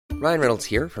Ryan Reynolds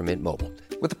here from Mint Mobile.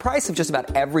 With the price of just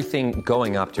about everything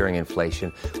going up during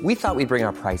inflation, we thought we'd bring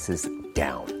our prices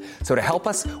down. So to help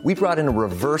us, we brought in a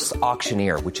reverse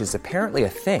auctioneer, which is apparently a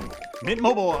thing. Mint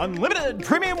Mobile Unlimited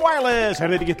Premium Wireless. How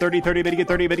to get 30, 30, bit to get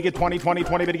 30, bit to get 20, 20,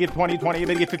 20, bit to get 20, 20,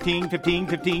 bit to get 15, 15,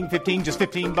 15, 15, just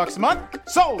 $15 a month?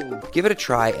 Sold! Give it a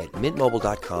try at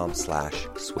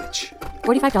mintmobile.com/switch.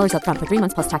 $45 up front for 3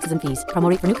 months plus taxes and fees. Promo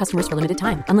rate for new customers for limited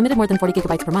time. Unlimited more than 40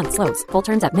 gigabytes per month. Slows full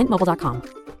terms at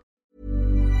mintmobile.com.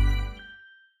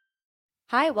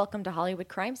 Hi, welcome to Hollywood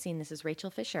Crime Scene. This is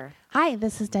Rachel Fisher. Hi,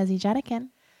 this is Desi Jetikin.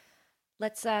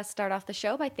 Let's start off the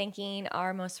show by thanking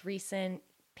our most recent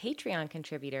Patreon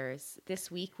contributors.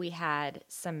 This week we had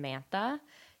Samantha,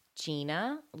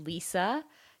 Gina, Lisa,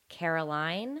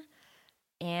 Caroline,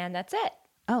 and that's it.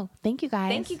 Oh, thank you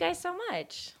guys. Thank you guys so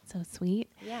much. So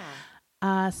sweet.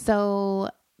 Yeah. So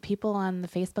people on the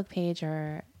Facebook page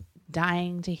are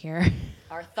dying to hear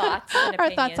Our thoughts and our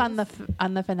opinions. thoughts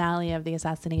on the finale of the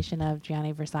assassination of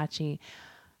Gianni Versace.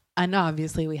 And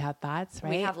obviously we have thoughts, right?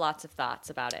 We have lots of thoughts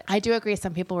about it. I do agree.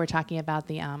 Some people were talking about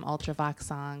the Ultravox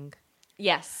song.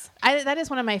 Yes. That is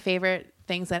one of my favorite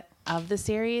things of the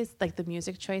series. Like the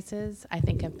music choices, I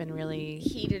think have been really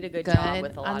He did a good job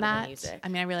with a lot of the music. I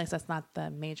mean, I realize that's not the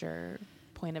major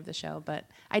point of the show, but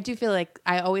I do feel like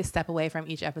I always step away from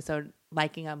each episode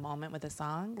liking a moment with a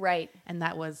song. Right. And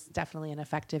that was definitely an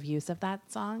effective use of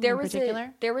that song There in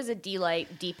particular. there was a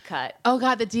D-Light deep cut. Oh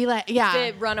God, the D-Light.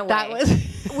 Yeah. The Runaway. That was,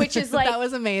 which is like, that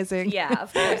was amazing. Yeah,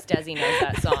 of course Desi knows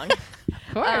that song.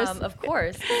 Of course. Of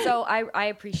course. So I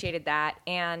appreciated that.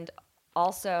 And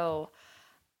also,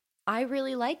 I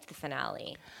really liked the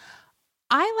finale.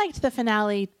 I liked the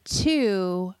finale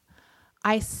too.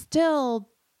 I still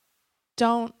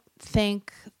don't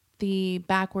think the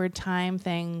backward time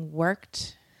thing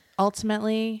worked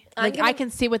ultimately. Like I can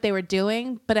see what they were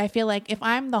doing, but I feel like if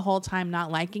I'm the whole time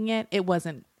not liking it, it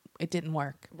didn't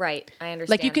work. Right. I understand.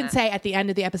 Like you can say at the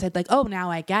end of the episode, like, oh, now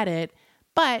I get it.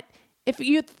 But if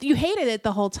you hated it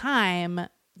the whole time,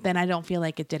 then I don't feel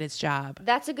like it did its job.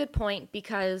 That's a good point,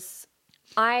 because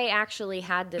I actually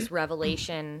had this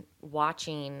revelation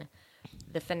watching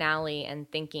the finale and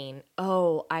thinking,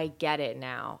 oh, I get it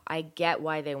now. I get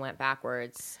why they went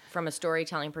backwards from a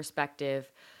storytelling perspective,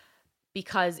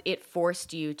 because it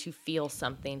forced you to feel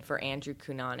something for Andrew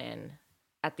Cunanan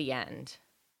at the end.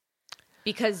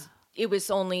 Because it was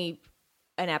only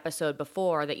an episode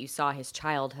before that you saw his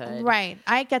childhood. Right.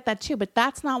 I get that too, but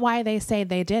that's not why they say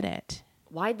they did it.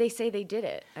 Why'd they say they did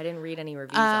it? I didn't read any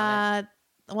reviews on it.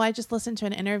 Well, I just listened to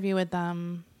an interview with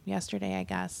them yesterday, I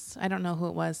guess. I don't know who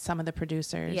it was, some of the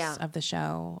producers of the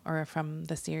show or from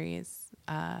the series.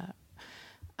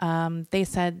 They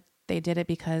said they did it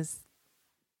because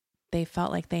they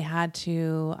felt like they had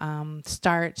to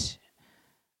start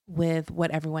with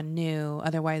what everyone knew.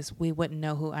 Otherwise, we wouldn't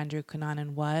know who Andrew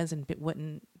Cunanan was and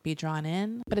wouldn't be drawn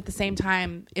in. But at the same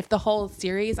time, if the whole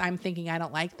series, I'm thinking I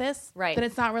don't like this, right, then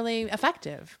it's not really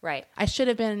effective. Right. I should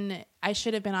have been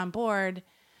on board.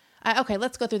 Okay,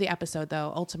 let's go through the episode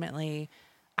though. Ultimately,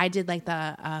 I did like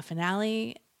the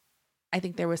finale. I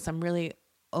think there was some really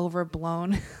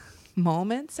overblown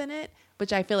moments in it,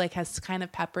 which I feel like has kind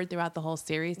of peppered throughout the whole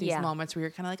series. These moments where you're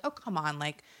kind of like, oh, come on.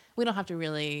 Like, we don't have to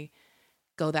really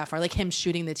go that far. Like him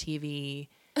shooting the TV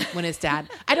when his dad,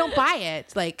 I don't buy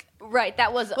it. Like, right.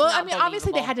 That was, well, I mean,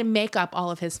 obviously they had to make up all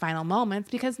of his final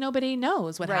moments because nobody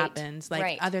knows what happens.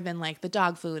 Like other than like the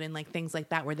dog food and like things like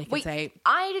that where they can say,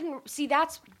 I didn't see.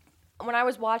 That's when I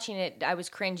was watching it, I was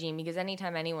cringing because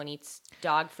anytime anyone eats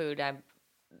dog food, I'm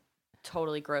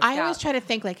totally grossed out. I always try to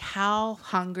think like, how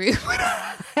hungry would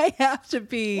I have to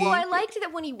be? Well, I liked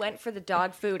that when he went for the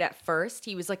dog food at first,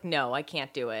 he was like, no, I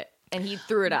can't do it. And he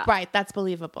threw it up. Right. That's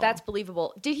believable. That's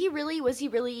believable. Was he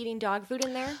really eating dog food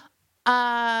in there?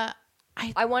 I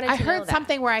wanted to heard know that.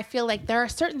 something where I feel like there are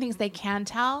certain things they can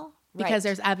tell because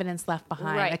there's evidence left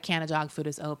behind. Right. A can of dog food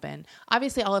is open.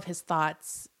 Obviously, all of his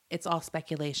thoughts, it's all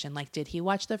speculation. Like, did he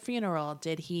watch the funeral?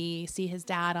 Did he see his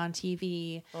dad on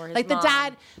TV? Or his like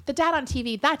mom. the dad on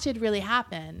TV, that did really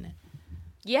happen.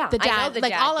 Yeah. The dad, I know the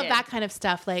like dad all did. of that kind of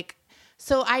stuff. Like,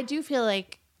 so I do feel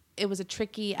like it was a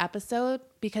tricky episode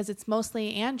because it's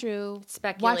mostly Andrew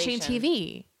watching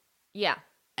TV. Yeah.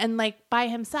 And like by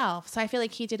himself. So I feel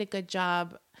like he did a good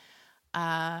job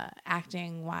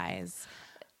acting wise.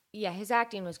 Yeah, his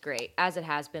acting was great, as it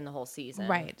has been the whole season.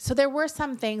 Right. So there were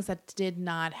some things that did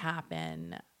not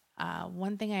happen.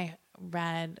 One thing I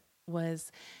read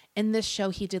was in this show,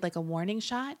 he did like a warning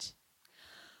shot.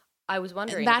 I was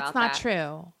wondering That's about not that.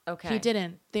 true. Okay. He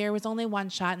didn't. There was only one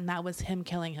shot, and that was him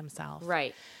killing himself.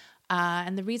 Right.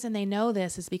 And the reason they know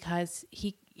this is because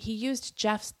he used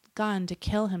Jeff's gun to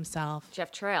kill himself.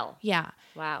 Jeff Trail. Yeah.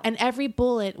 Wow. And every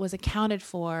bullet was accounted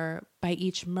for by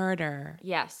each murder.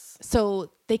 Yes.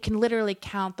 So they can literally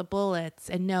count the bullets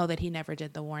and know that he never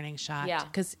did the warning shot. Yeah.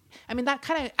 Because, I mean,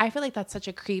 I feel like that's such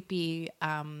a creepy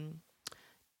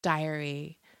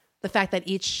diary. The fact that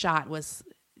each shot was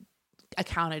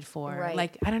accounted for. Right.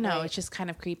 Like, I don't know. Right. It's just kind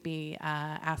of creepy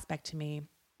aspect to me.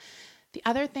 The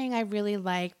other thing I really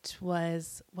liked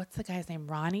was, what's the guy's name?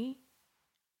 Ronnie?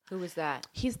 Who was that?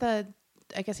 He's I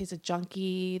guess he's a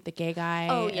junkie, the gay guy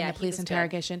in yeah, the police he was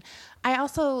interrogation. Good. I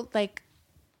also I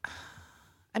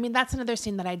mean, that's another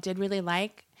scene that I did really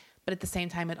like, but at the same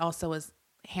time, it also was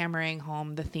hammering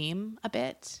home the theme a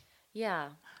bit. Yeah.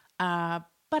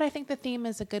 But I think the theme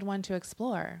is a good one to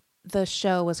explore. The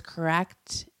show was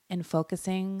correct in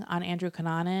focusing on Andrew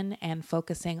Cunanan and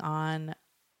focusing on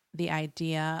the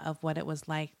idea of what it was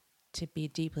like to be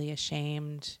deeply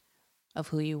ashamed of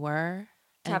who you were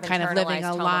and kind of living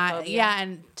a lie. Yeah,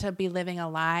 and to be living a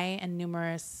lie on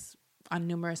numerous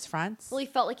fronts. Well, he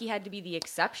felt like he had to be the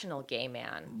exceptional gay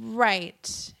man.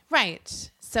 Right.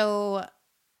 So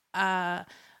I'm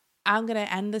going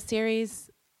to end the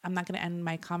series. I'm not going to end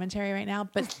my commentary right now,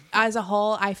 but as a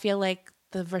whole, I feel like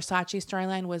the Versace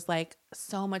storyline was like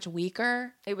so much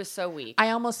weaker. It was so weak. I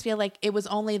almost feel like it was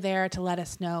only there to let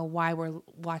us know why we're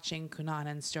watching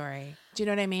Cunanan's story. Do you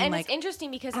know what I mean? And it's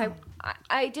interesting because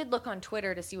I did look on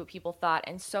Twitter to see what people thought,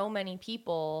 and so many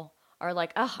people are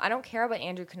like, "Oh, I don't care about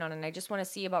Andrew Cunanan. I just want to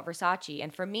see about Versace."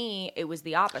 And for me, it was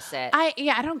the opposite. I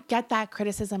don't get that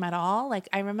criticism at all. Like,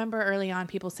 I remember early on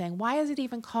people saying, "Why is it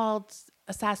even called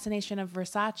Assassination of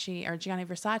Versace or Gianni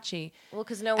Versace?" Well,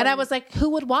 because no one... And I was like, who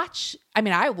would watch? I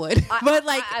mean, I would, but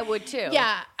like, I would too.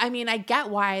 Yeah, I mean, I get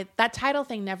why that title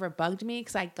thing never bugged me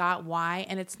because I got why,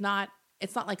 and it's not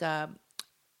like a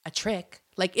trick.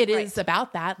 Like, it is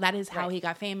about that. That is how he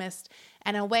got famous,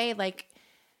 and in a way, like,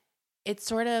 it's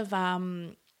sort of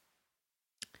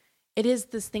it is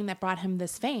this thing that brought him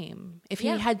this fame. If he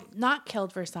had not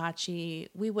killed Versace,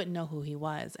 we wouldn't know who he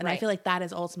was, and I feel like that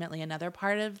is ultimately another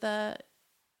part of the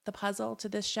puzzle to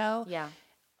this show. Yeah.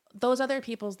 Those other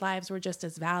people's lives were just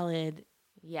as valid.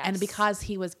 Yes. And because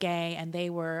he was gay and they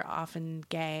were often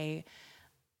gay,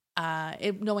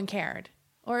 no one cared.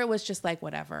 Or it was just like,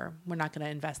 whatever, we're not going to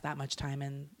invest that much time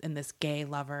in this gay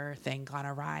lover thing gone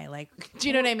awry. Like, do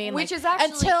you know what I mean? Which like, is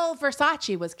actually... Until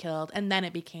Versace was killed, and then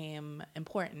it became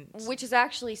important. Which is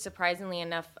actually, surprisingly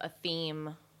enough, a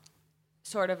theme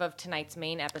sort of tonight's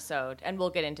main episode. And we'll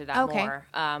get into that more.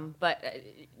 But,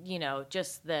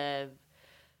 just the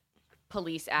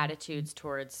police attitudes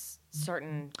towards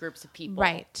certain groups of people.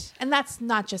 Right. And that's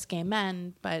not just gay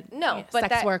men, but,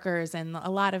 sex workers and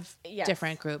a lot of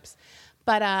different groups.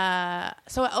 But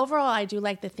so overall, I do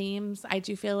like the themes. I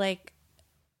do feel like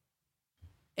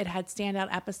it had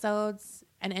standout episodes.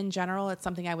 And in general, it's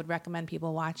something I would recommend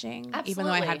people watching, even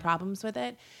though I had problems with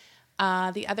it.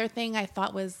 The other thing I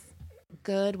thought was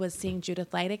good was seeing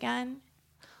Judith Light again.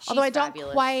 Although I don't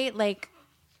quite like,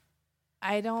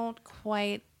 it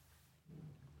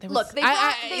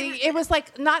was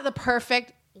like not the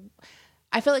perfect.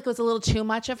 I feel like it was a little too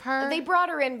much of her. They brought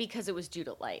her in because it was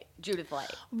Judith Light.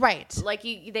 Right. Like,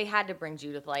 they had to bring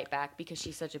Judith Light back because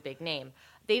she's such a big name.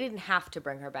 They didn't have to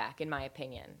bring her back, in my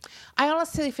opinion. I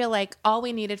honestly feel like all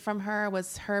we needed from her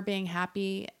was her being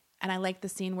happy. And I like the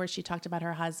scene where she talked about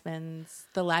her husband's,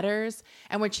 the letters,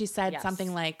 and when she said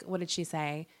something like, what did she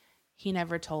say? He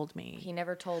never told me.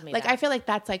 Like, I feel like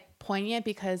that's like poignant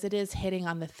because it is hitting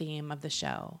on the theme of the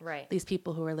show. Right. These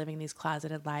people who are living these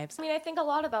closeted lives. I mean, I think a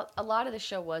lot of the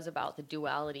show was about the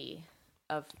duality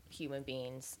of human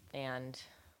beings and,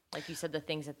 like you said, the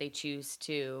things that they choose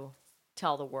to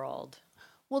tell the world.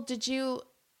 Well,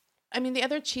 the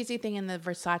other cheesy thing in the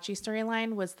Versace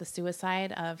storyline was the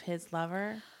suicide of his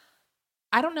lover.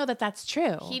 I don't know that that's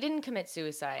true. He didn't commit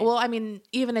suicide. Well, I mean,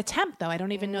 even attempt though. I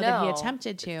don't even know that he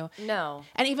attempted to. No.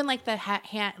 And even like the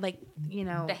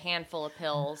the handful of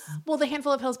pills. Well, the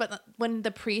handful of pills, but when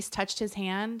the priest touched his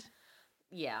hand.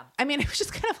 Yeah. I mean, it was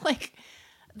just kind of like,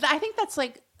 I think that's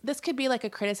like, this could be like a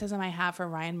criticism I have for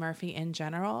Ryan Murphy in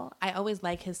general. I always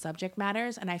like his subject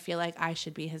matters, and I feel like I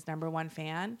should be his #1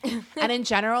 fan. And in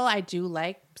general, I do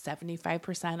like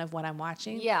 75% of what I'm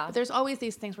watching. Yeah. But there's always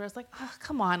these things where it's like, oh,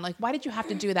 come on. Like, why did you have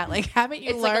to do that? Like, haven't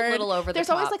you it's learned? Like a little over the There's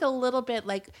top. always like a little bit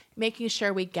like making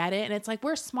sure we get it. And it's like,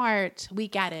 we're smart. We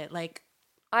get it. Like,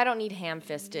 I don't need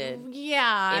ham-fisted.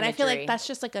 Yeah, imagery. And I feel like that's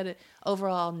just like an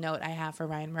overall note I have for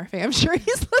Ryan Murphy. I'm sure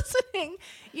he's listening.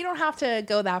 You don't have to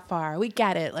go that far. We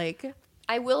get it. Like,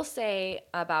 I will say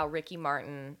about Ricky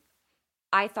Martin,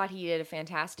 I thought he did a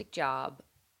fantastic job.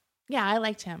 Yeah, I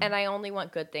liked him. And I only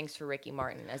want good things for Ricky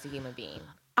Martin as a human being.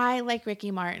 I like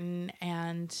Ricky Martin,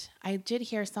 and I did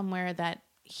hear somewhere that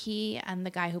he and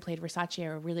the guy who played Versace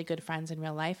are really good friends in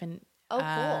real life, and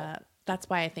cool. That's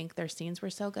why I think their scenes were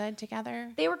so good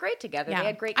together. They were great together. Yeah. They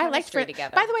had great chemistry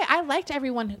together. By the way, I liked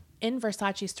everyone in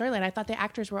Versace's storyline. I thought the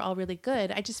actors were all really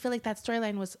good. I just feel like that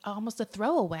storyline was almost a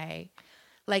throwaway.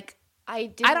 Like,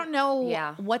 I don't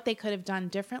know what they could have done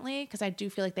differently, because I do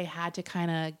feel like they had to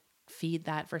kind of feed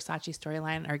that Versace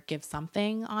storyline or give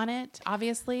something on it,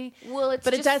 obviously. Well,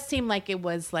 but it does seem like it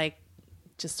was like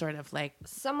just sort of like...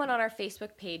 Someone on our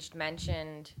Facebook page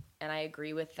mentioned, and I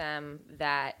agree with them,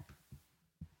 that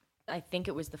I think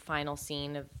it was the final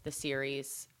scene of the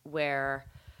series where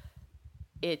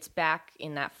it's back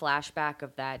in that flashback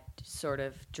of that sort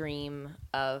of dream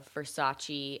of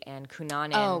Versace and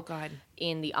Cunanan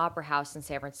in the opera house in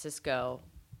San Francisco.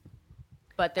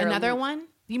 But another one?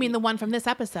 You mean the one from this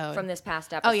episode? From this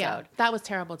past episode. Oh, yeah. That was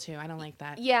terrible, too. I don't like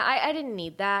that. Yeah, I didn't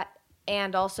need that.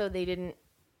 And also, it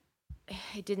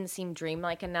didn't seem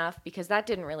dreamlike enough, because that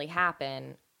didn't really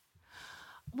happen.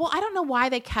 Well, I don't know why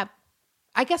they kept...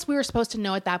 I guess we were supposed to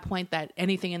know at that point that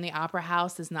anything in the opera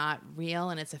house is not real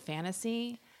and it's a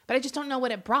fantasy. But I just don't know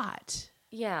what it brought.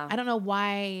 Yeah. I don't know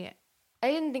why...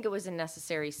 I didn't think it was a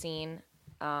necessary scene.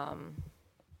 I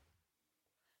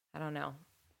don't know.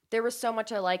 There was so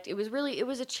much I liked. It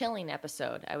was a chilling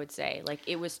episode, I would say. Like,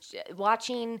 it was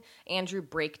watching Andrew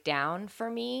break down for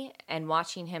me, and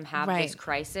watching him have this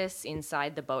crisis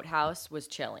inside the boathouse was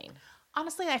chilling.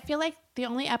 Honestly, I feel like the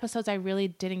only episodes I really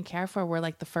didn't care for were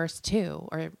like the first two.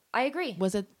 Or I agree.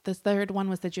 Was it the third one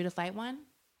was the Judith Light one?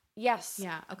 Yes.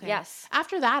 Yeah. Okay. Yes.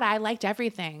 After that, I liked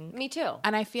everything. Me too.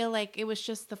 And I feel like it was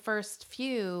just the first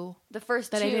few. The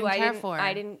first that two I didn't care for.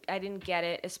 I didn't get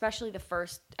it. Especially the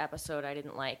first episode, I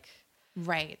didn't like.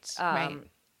 Right. Right.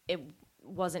 It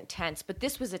wasn't tense, but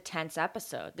this was a tense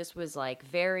episode. This was like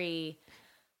very.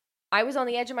 I was on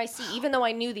the edge of my seat, even though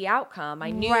I knew the outcome.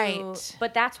 I knew,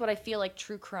 but that's what I feel like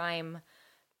true crime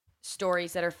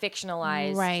stories that are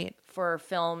fictionalized for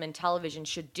film and television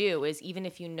should do, is even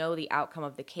if you know the outcome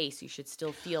of the case, you should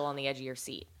still feel on the edge of your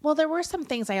seat. Well, there were some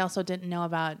things I also didn't know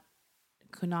about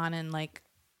Cunanan, like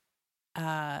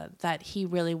that he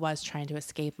really was trying to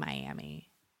escape Miami.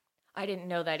 I didn't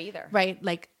know that either. Right.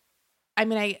 Like, I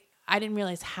mean, I didn't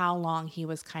realize how long he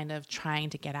was kind of trying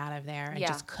to get out of there and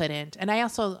just couldn't. And I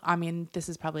also, I mean, this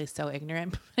is probably so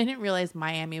ignorant, but I didn't realize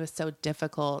Miami was so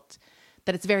difficult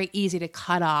that it's very easy to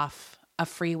cut off a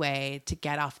freeway to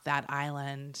get off that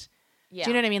island. Yeah. Do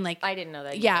you know what I mean? Like, I didn't know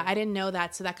that. Yeah, I didn't know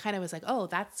that. So that kind of was like, oh,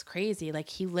 that's crazy. Like,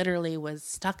 he literally was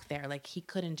stuck there. Like, he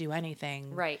couldn't do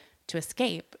anything to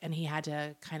escape. And he had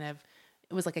to kind of,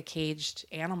 it was like a caged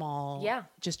animal. Yeah.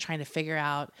 Just trying to figure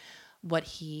out what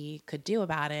he could do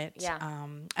about it. Yeah.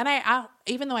 And I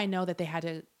even though I know that they had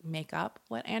to make up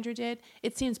what Andrew did,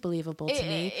 it seems believable to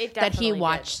me that he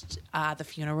watched the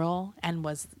funeral and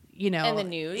was, you know, in the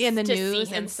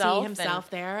news and see himself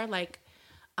there. Like,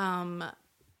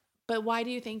 but why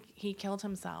do you think he killed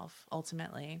himself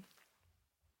ultimately?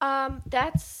 I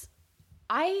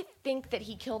think that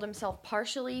he killed himself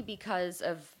partially because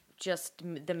of just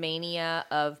the mania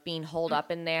of being holed up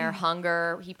in there,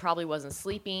 hunger. He probably wasn't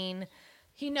sleeping.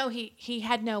 He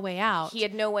had no way out. He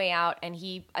had no way out, and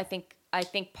I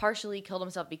think partially killed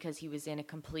himself because he was in a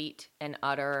complete and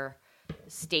utter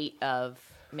state of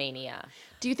mania.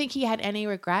 Do you think he had any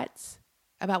regrets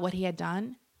about what he had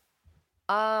done?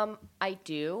 I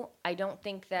do. I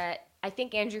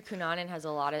think Andrew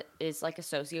Cunanan is like a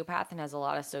sociopath and has a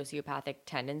lot of sociopathic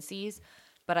tendencies,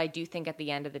 but I do think at the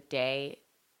end of the day,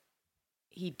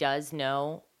 he does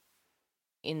know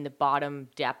in the bottom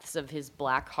depths of his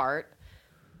black heart,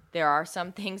 there are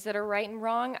some things that are right and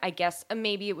wrong. I guess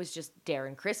maybe it was just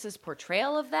Darren Criss's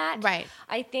portrayal of that. Right.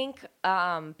 I think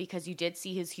because you did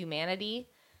see his humanity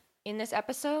in this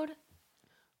episode.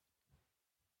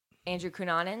 Andrew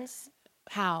Cunanan's.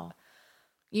 How?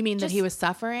 You mean that he was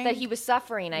suffering? That he was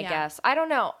suffering, I guess. I don't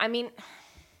know. I mean,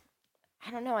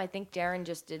 I don't know. I think Darren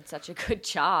just did such a good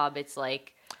job. It's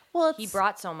like... Well, he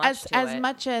brought so much to it. As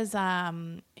much as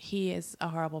he is a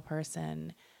horrible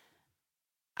person,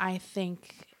 I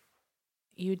think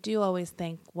you do always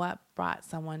think what brought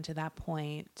someone to that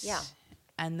point. Yeah.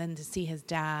 And then to see his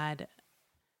dad.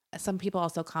 Some people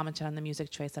also commented on the music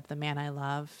choice of The Man I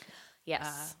Love.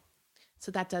 Yes. So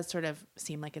that does sort of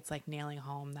seem like it's like nailing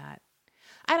home that.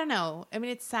 I don't know. I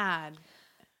mean, it's sad.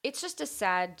 It's just a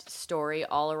sad story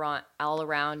all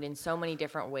around in so many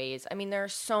different ways. I mean, there are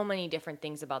so many different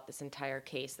things about this entire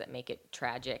case that make it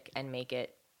tragic and make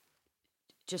it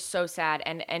just so sad.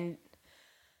 And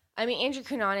I mean, Andrew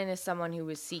Cunanan is someone who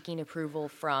was seeking approval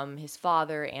from his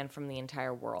father and from the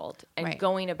entire world and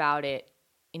going about it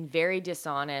in very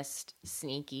dishonest,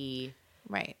 sneaky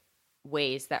Right.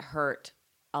 ways that hurt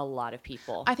a lot of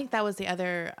people. I think that was the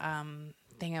other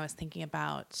thing I was thinking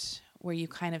about, where you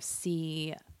kind of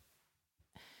see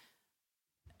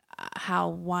how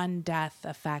one death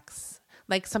affects,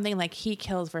 like something like he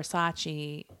kills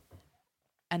Versace,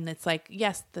 and it's like,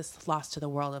 yes, this loss to the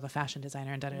world of a fashion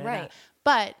designer and da-da-da-da. Right.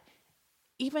 But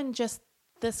even just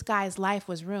this guy's life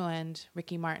was ruined.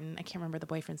 Ricky Martin, I can't remember the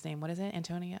boyfriend's name. What is it?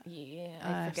 Antonio? Yeah,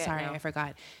 I forget now. I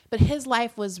forgot. But his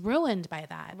life was ruined by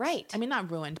that. Right. I mean,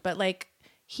 not ruined, but like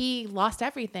he lost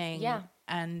everything. Yeah.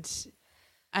 And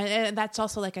that's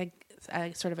also like a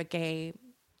sort of a gay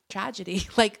tragedy,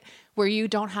 like where you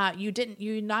used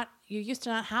to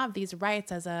not have these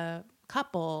rights as a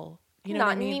couple. You know Not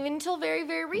what I mean? even until very,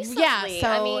 very recently. Yeah. So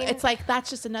I mean, it's like, that's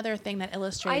just another thing that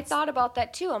illustrates. I thought about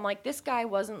that too. I'm like, this guy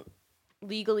wasn't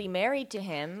legally married to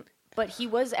him, but he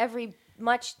was every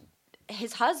much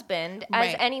his husband as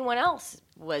Right. anyone else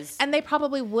was. And they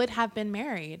probably would have been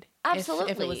married.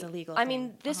 Absolutely. If it was illegal. I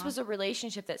mean, this was a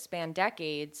relationship that spanned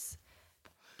decades.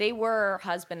 They were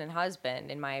husband and husband,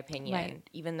 in my opinion, Right.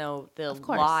 even though the Of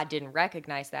course. law didn't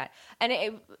recognize that. And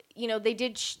they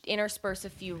did intersperse a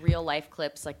few real life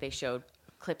clips, like they showed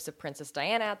clips of Princess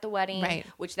Diana at the wedding, Right.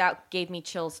 which that gave me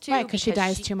chills too. Right, because she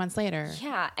dies 2 months later.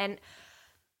 Yeah,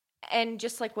 and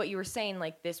just like what you were saying,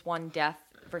 like this one death,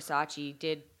 Versace,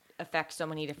 did affect so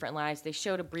many different lives. They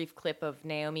showed a brief clip of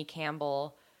Naomi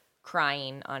Campbell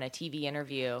crying on a TV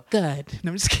interview. Good. No,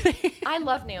 I'm just kidding. I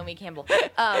love Naomi Campbell,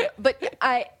 but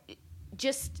I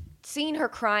just seeing her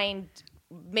crying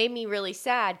made me really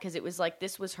sad, because it was like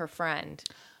this was her friend,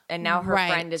 and now her Right.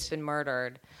 friend has been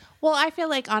murdered. Well, I feel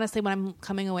like, honestly, what I'm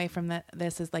coming away from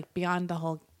this is like beyond the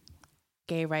whole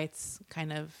gay rights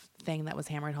kind of thing that was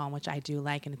hammered home, which I do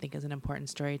like and I think is an important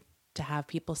story to have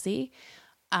people see.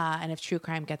 And if true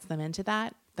crime gets them into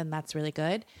that, then that's really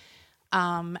good.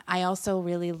 I also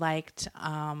really liked,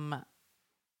 I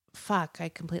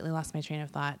completely lost my train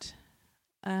of thought.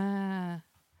 I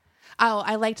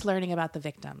liked learning about the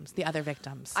victims, the other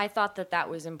victims. I thought that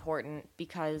was important,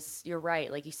 because you're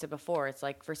right, like you said before, it's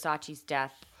like Versace's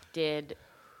death did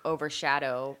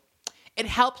overshadow. It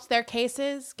helped their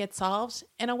cases get solved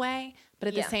in a way, but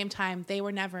at Yeah. the same time, they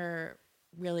were never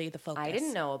really the focus. I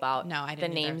didn't know about No, I the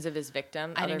didn't names either. of his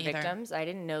victims, I other didn't either. victims. I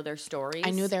didn't know their stories.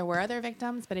 I knew there were other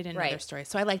victims, but I didn't know their Right. stories.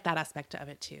 So I like that aspect of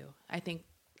it too. I think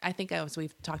as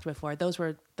we've talked before, those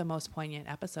were the most poignant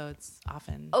episodes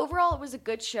often. Overall, it was a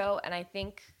good show, and I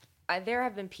think there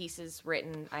have been pieces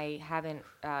written, I haven't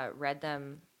read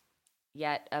them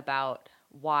yet, about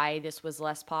why this was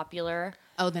less popular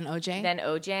Than OJ? than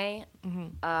OJ.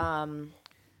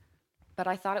 But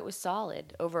I thought it was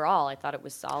solid. Overall, I thought it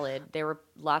was solid. There were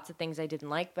lots of things I didn't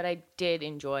like, but I did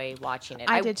enjoy watching it.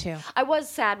 I did too. I was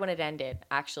sad when it ended,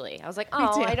 actually. I was like, too.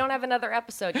 oh, I don't have another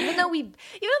episode. Even though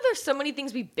there's so many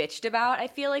things we bitched about, I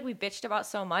feel like we bitched about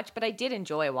so much, but I did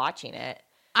enjoy watching it.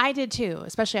 I did too,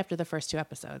 especially after the first 2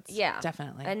 episodes. Yeah.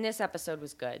 Definitely. And this episode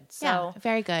was good. So, yeah,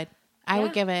 very good. I Yeah.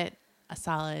 would give it a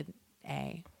solid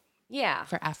A yeah.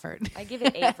 for effort. I give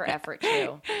it A for effort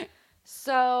too.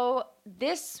 So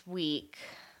this week,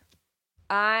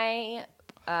 I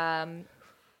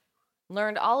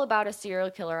learned all about a serial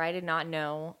killer I did not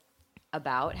know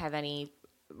about, have any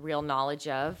real knowledge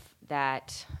of,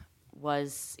 that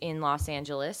was in Los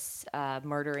Angeles,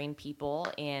 murdering people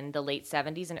in the late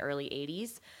 70s and early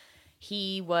 80s.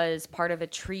 He was part of a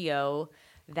trio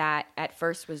that at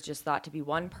first was just thought to be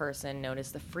one person, known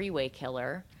as the Freeway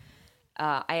Killer.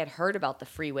 I had heard about the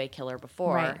Freeway Killer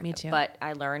before. Right, me too. But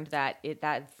I learned that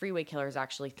that Freeway Killer is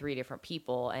actually 3 different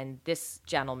people. And this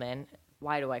gentleman,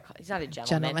 he's not a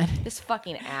gentleman. This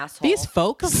fucking asshole. These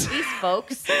folks. These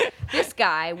folks. This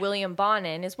guy, William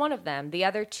Bonin, is one of them. The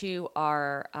other 2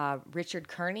 are Richard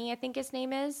Kearney, I think his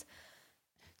name is.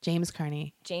 James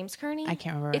Kearney. James Kearney? I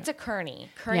can't remember. It's a Kearney.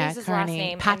 Kearney's his last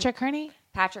name. Patrick Kearney?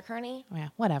 Patrick Kearney. Yeah,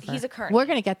 whatever. He's a Kearney. We're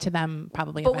going to get to them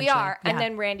probably But eventually. we are. And Yeah.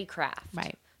 then Randy Kraft.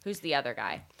 Right. Who's the other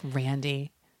guy?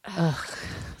 Randy. Ugh.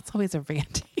 It's always a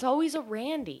Randy. It's always a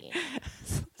Randy.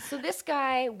 So this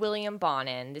guy, William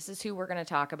Bonin, this is who we're going to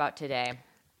talk about today.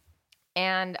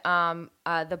 And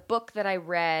the book that I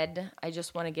read, I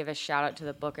just want to give a shout out to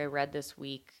the book I read this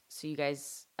week so you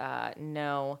guys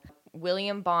know.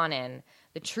 William Bonin,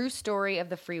 The True Story of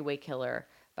the Freeway Killer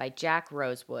by Jack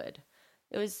Rosewood.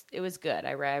 It was good.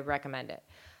 I recommend it.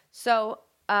 So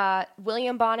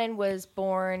William Bonin was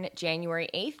born January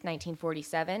 8th,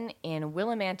 1947 in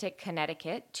Willimantic,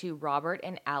 Connecticut to Robert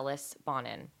and Alice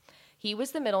Bonin. He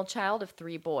was the middle child of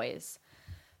 3 boys.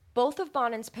 Both of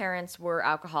Bonin's parents were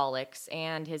alcoholics,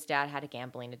 and his dad had a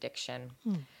gambling addiction.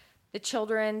 The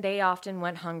children, they often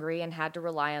went hungry and had to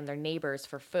rely on their neighbors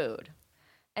for food.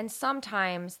 And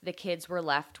sometimes the kids were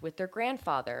left with their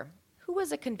grandfather, who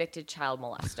was a convicted child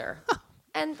molester.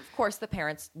 And of course, the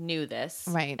parents knew this.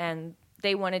 Right. And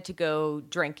they wanted to go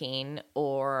drinking,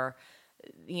 or,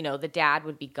 you know, the dad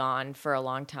would be gone for a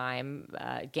long time,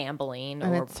 gambling.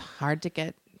 And or it's hard to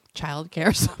get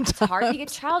childcare sometimes. It's hard to get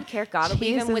childcare. Gotta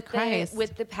leave him Jesus Christ.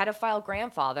 with the pedophile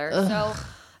grandfather. So,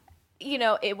 you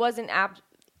know, it wasn't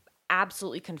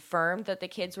absolutely confirmed that the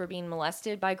kids were being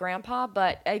molested by grandpa,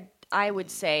 but I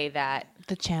would say that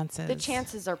The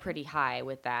chances are pretty high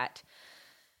with that.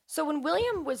 So when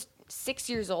William was 6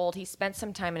 years old, he spent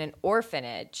some time in an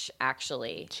orphanage,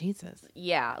 actually. Jesus.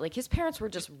 Yeah, like his parents were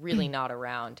just really not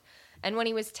around. And when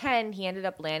he was 10, he ended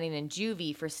up landing in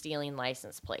juvie for stealing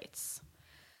license plates.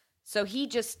 So he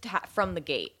just, from the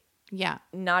gate, Yeah.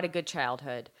 not a good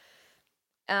childhood.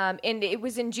 And it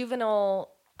was in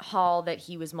juvenile hall that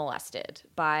he was molested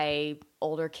by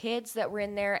older kids that were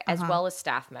in there, as well as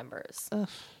staff members. Ugh.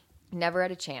 Never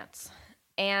had a chance.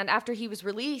 And after he was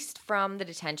released from the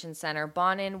detention center,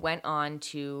 Bonin went on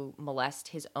to molest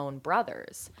his own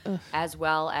brothers, as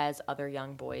well as other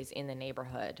young boys in the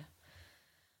neighborhood.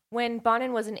 When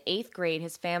Bonin was in 8th grade,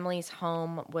 his family's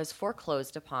home was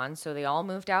foreclosed upon, so they all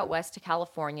moved out west to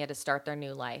California to start their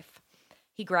new life.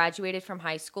 He graduated from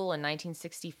high school in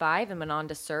 1965 and went on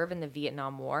to serve in the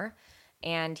Vietnam War,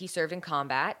 and he served in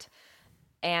combat.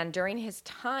 And during his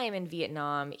time in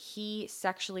Vietnam, he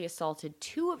sexually assaulted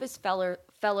 2 of his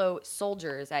fellow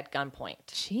soldiers at gunpoint.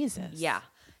 Jesus. Yeah.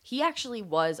 He actually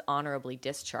was honorably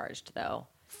discharged, though.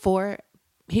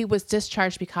 He was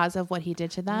discharged because of what he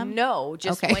did to them? No,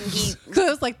 just Okay. when he...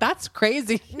 I was like, that's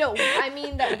crazy. No, I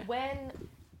mean that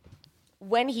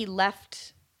when he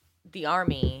left the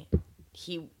army,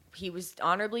 he was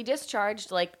honorably discharged.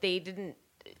 Like, they didn't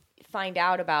find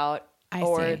out about, I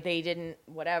see. they didn't,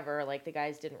 whatever, like the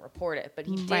guys didn't report it. But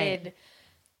he Right. did,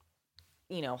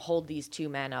 you know, hold these 2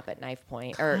 men up at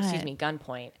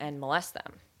gunpoint, and molest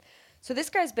them. So this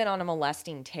guy's been on a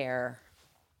molesting tear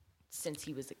since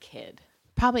he was a kid.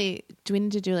 Probably, do we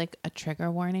need to do like a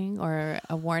trigger warning or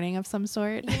a warning of some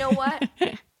sort? You know what?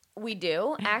 We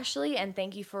do, actually, and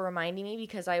thank you for reminding me,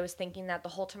 because I was thinking that the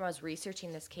whole time I was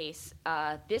researching this case.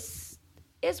 This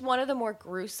is one of the more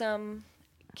gruesome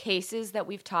cases that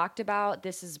we've talked about.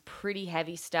 This is pretty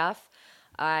heavy stuff.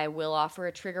 I will offer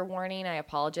a trigger warning. I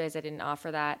apologize I didn't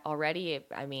offer that already.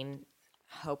 I mean,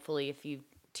 hopefully if you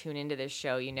tune into this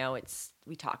show, you know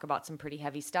we talk about some pretty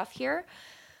heavy stuff here.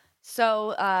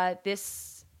 So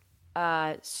this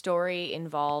story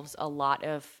involves a lot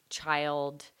of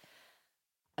child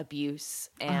abuse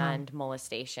and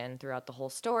molestation throughout the whole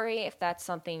story. If that's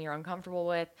something you're uncomfortable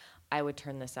with, I would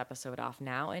turn this episode off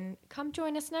now and come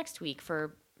join us next week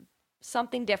for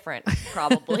something different,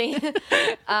 probably.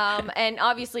 And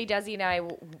obviously, Desi and I,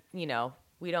 you know,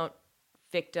 we don't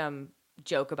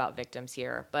joke about victims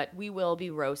here, but we will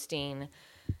be roasting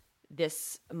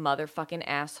this motherfucking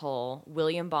asshole,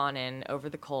 William Bonin, over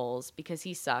the coals, because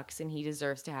he sucks and he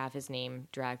deserves to have his name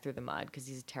dragged through the mud because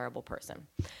he's a terrible person.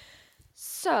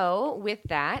 So, with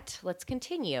that, let's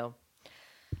continue.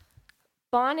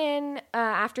 Bonin,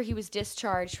 after he was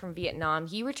discharged from Vietnam,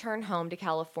 he returned home to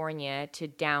California to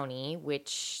Downey,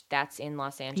 which that's in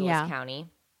Los Angeles County,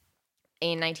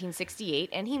 in 1968,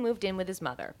 and he moved in with his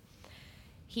mother.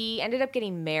 He ended up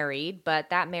getting married, but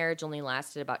that marriage only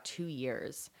lasted about 2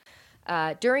 years.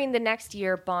 During the next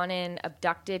year, Bonin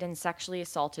abducted and sexually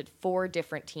assaulted 4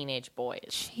 different teenage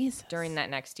boys. Jesus. During that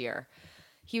next year.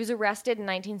 He was arrested in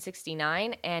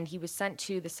 1969, and he was sent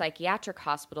to the psychiatric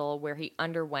hospital where he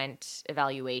underwent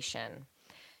evaluation.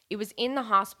 It was in the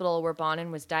hospital where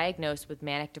Bonin was diagnosed with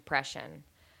manic depression.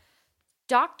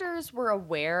 Doctors were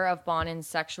aware of Bonin's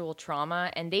sexual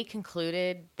trauma, and they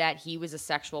concluded that he was a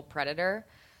sexual predator.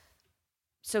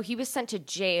 So he was sent to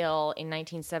jail in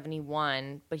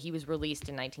 1971, but he was released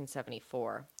in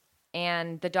 1974.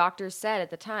 And the doctors said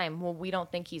at the time, well, we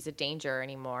don't think he's a danger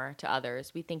anymore to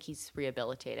others. We think he's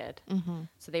rehabilitated. Mm-hmm.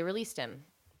 So they released him.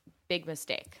 Big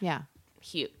mistake. Yeah.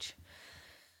 Huge.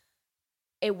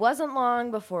 It wasn't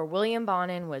long before William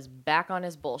Bonin was back on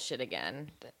his bullshit again.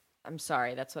 I'm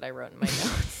sorry, that's what I wrote in my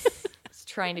notes. I was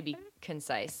trying to be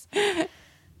concise.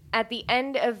 At the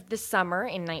end of the summer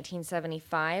in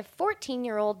 1975,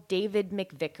 14-year-old David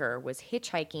McVicker was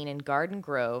hitchhiking in Garden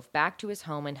Grove back to his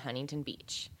home in Huntington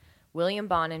Beach. William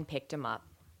Bonin picked him up.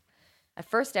 At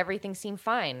first, everything seemed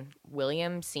fine.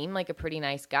 William seemed like a pretty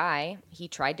nice guy. He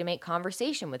tried to make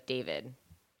conversation with David.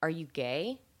 "Are you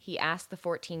gay?" he asked the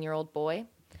 14-year-old boy.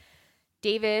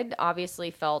 David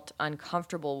obviously felt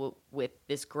uncomfortable with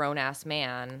this grown-ass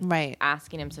man Right.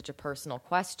 asking him such a personal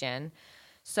question.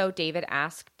 So David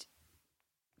asked,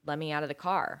 let me out of the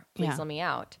car. Please Yeah. let me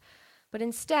out. But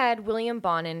instead, William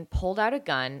Bonin pulled out a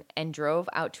gun and drove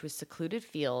out to a secluded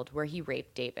field where he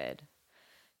raped David.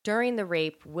 During the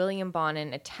rape, William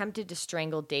Bonin attempted to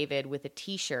strangle David with a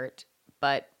T-shirt,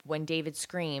 but when David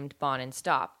screamed, Bonin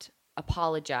stopped,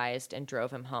 apologized, and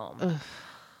drove him home. Ugh.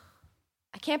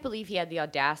 I can't believe he had the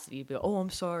audacity to be, oh, I'm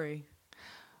sorry.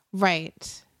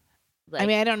 Right. Like, I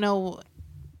mean, I don't know.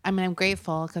 I mean, I'm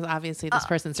grateful because obviously this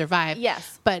person survived.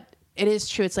 yes. But it is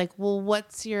true. It's like, well,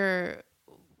 what's your...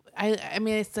 I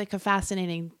mean, it's like a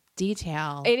fascinating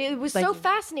detail. It was like, so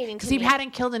fascinating because to he me.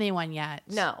 hadn't killed anyone yet.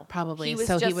 No. Probably. He was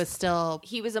So he just- was still...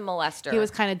 He was a molester. He was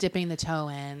kind of dipping the toe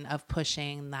in of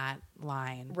pushing that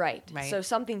line. Right. Right. So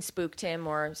something spooked him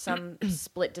or some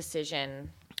split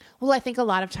decision. Well, I think a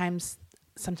lot of times,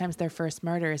 sometimes their first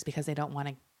murder is because they don't want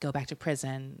to go back to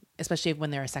prison, especially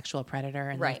when they're a sexual predator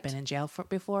and Right. they've been in jail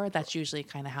before. That's usually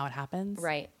kind of how it happens.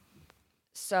 Right.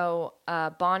 So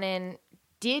Bonin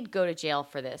did go to jail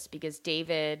for this because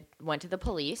David went to the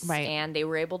police Right. and they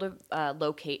were able to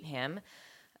locate him,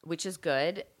 which is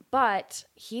good. But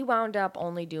he wound up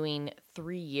only doing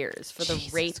 3 years for the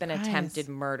Jesus rape and Christ. attempted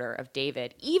murder of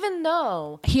David, even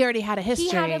though He already had a history.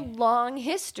 he had a long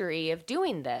history of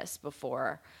doing this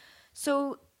before.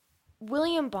 So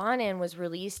William Bonin was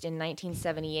released in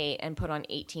 1978 and put on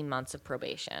 18 months of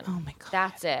probation. Oh my God.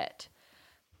 That's it.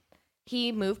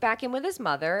 He moved back in with his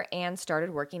mother and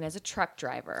started working as a truck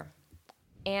driver.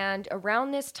 And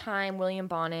around this time, William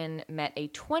Bonin met a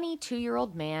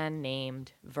 22-year-old man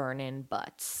named Vernon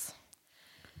Butts.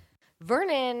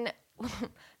 Vernon,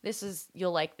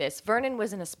 you'll like this. Vernon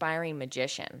was an aspiring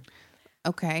magician.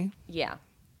 Okay. Yeah.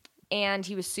 And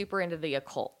he was super into the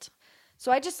occult.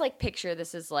 So I just like picture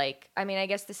this as like, I mean, I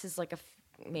guess this is like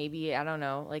maybe, I don't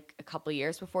know, like a couple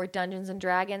years before Dungeons and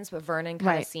Dragons, but Vernon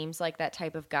kind of Right. seems like that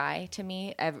type of guy to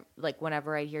me. Like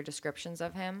whenever I hear descriptions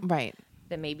of him, Right.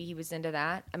 that maybe he was into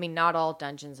that. I mean, not all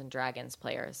Dungeons and Dragons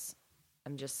players.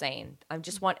 I'm just saying. I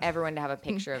just want everyone to have a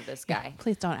picture of this guy.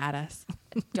 Please don't add us.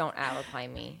 Don't alibi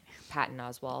me, Patton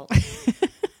Oswalt.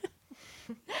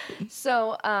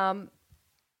 So,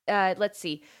 let's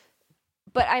see.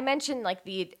 But I mentioned like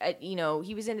the,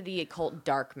 he was into the occult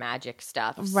dark magic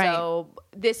stuff. Right. So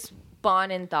this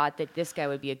Bonin thought that this guy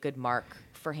would be a good mark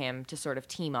for him to sort of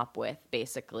team up with,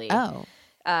 basically. Oh.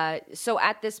 So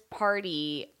at this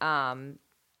party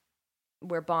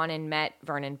where Bonin met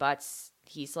Vernon Butts,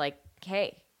 he's like,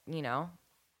 hey,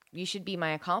 you should be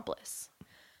my accomplice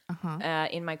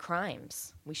in my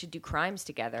crimes. We should do crimes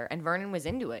together. And Vernon was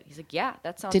into it. He's like, yeah,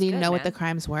 that sounds good. Did he know what man. the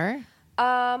crimes were?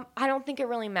 I don't think it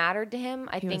really mattered to him.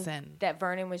 I think was in. that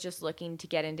Vernon was just looking to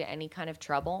get into any kind of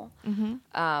trouble.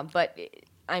 Mm-hmm. But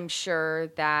I'm sure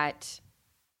that,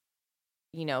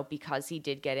 because he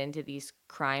did get into these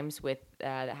crimes with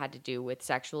that had to do with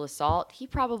sexual assault, he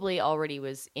probably already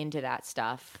was into that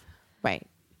stuff Right.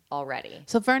 already.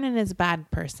 So Vernon is a bad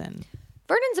person.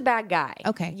 Vernon's a bad guy.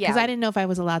 Okay. Yeah. Because I didn't know if I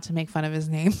was allowed to make fun of his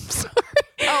name. Sorry.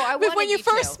 Oh, I But wanted when you to.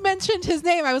 first mentioned his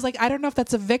name, I was like, I don't know if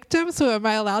that's a victim, so am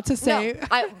I allowed to say?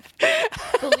 No,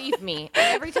 believe me.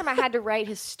 Every time I had to write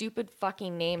his stupid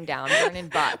fucking name down, Vernon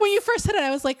Butts. When you first said it, I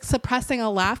was like suppressing a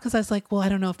laugh because I was like, well, I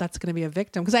don't know if that's going to be a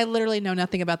victim because I literally know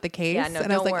nothing about the case. Yeah, no,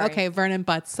 and I was don't like, worry. okay, Vernon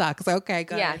Butts sucks. Okay,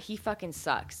 good. Yeah, he fucking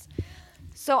sucks.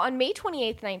 So on May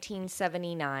 28th,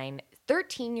 1979,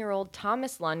 13-year-old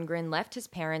Thomas Lundgren left his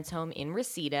parents' home in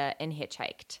Reseda and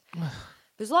hitchhiked.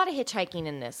 There's a lot of hitchhiking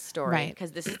in this story Right.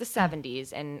 because this is the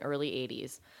 70s and early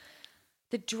 80s.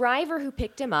 The driver who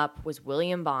picked him up was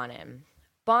William Bonin.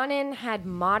 Bonin had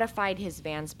modified his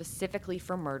van specifically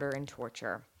for murder and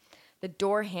torture. The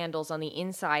door handles on the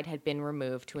inside had been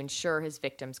removed to ensure his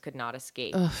victims could not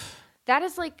escape. That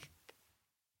is like,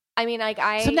 I mean, like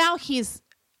So now he's,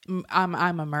 I'm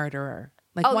a murderer.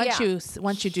 Like Oh, once yeah.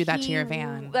 you do that to your He-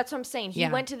 van. That's what I'm saying. He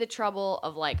Yeah. went to the trouble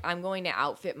of like, I'm going to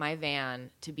outfit my van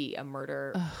to be a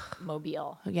murder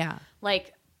mobile. Yeah.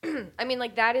 Like, I mean,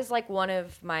 like that is like one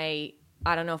of my,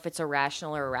 I don't know if it's a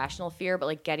rational or irrational fear, but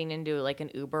like getting into like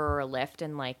an Uber or a Lyft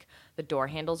and like the door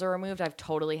handles are removed. I've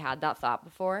totally had that thought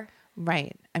before.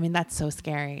 Right. I mean, that's so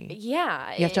scary.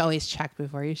 Yeah. You have to always check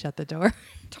before you shut the door.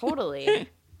 Totally.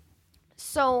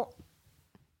 So,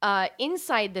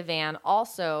 inside the van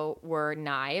also were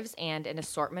knives and an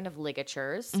assortment of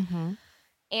ligatures.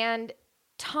 And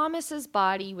Thomas's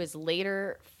body was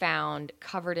later found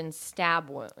covered in stab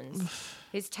wounds.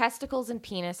 His testicles and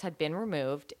penis had been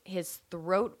removed. His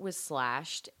throat was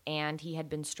slashed and he had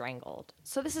been strangled.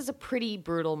 So this is a pretty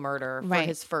brutal murder for Right.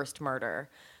 his first murder,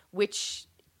 which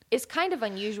is kind of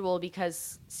unusual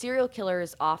because serial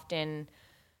killers often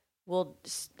will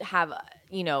have,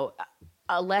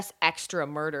 a less extra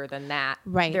murder than that.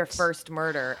 Right. Their first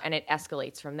murder, and it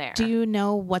escalates from there. Do you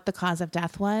know what the cause of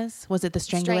death was? Was it the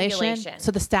strangulation?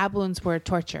 So the stab wounds were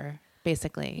torture,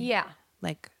 basically. Yeah.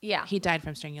 He died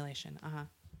from strangulation. Uh-huh.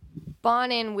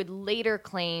 Bonin would later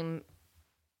claim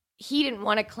he didn't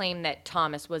want to claim that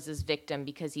Thomas was his victim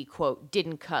because he, quote,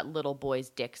 didn't cut little boys'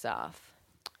 dicks off.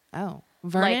 Oh.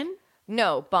 Vernon?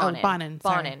 No, Bonin. Oh, Bonin.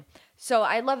 Sorry. Bonin. So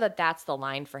I love that that's the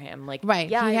line for him. Like, right.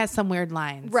 Yeah, he has some weird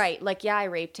lines. Right. Like, yeah, I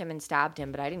raped him and stabbed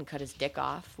him, but I didn't cut his dick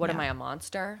off. What am I, a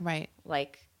monster? Right.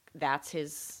 Like, that's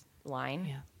his line.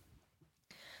 Yeah.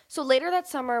 So later that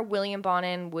summer, William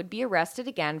Bonin would be arrested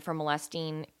again for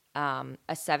molesting a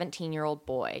 17-year-old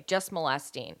boy. Just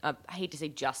molesting. I hate to say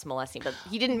just molesting, but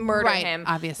he didn't murder him.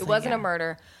 Obviously. It wasn't a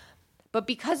murder. But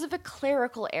because of a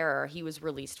clerical error, he was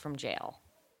released from jail.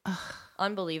 Ugh.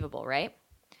 Unbelievable, right?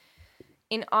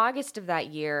 In August of that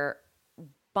year,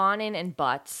 Bonin and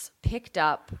Butts picked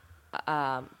up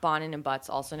Bonin and Butts,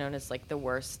 also known as like the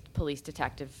worst police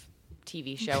detective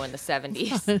TV show in the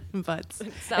 70s. Butts.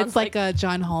 It's like a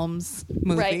John Holmes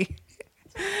movie.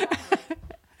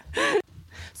 Right.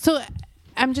 So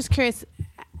I'm just curious,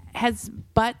 has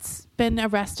Butts been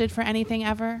arrested for anything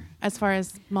ever as far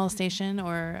as molestation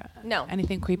or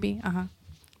anything creepy? Uh-huh.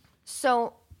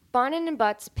 So Bonin and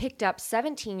Butts picked up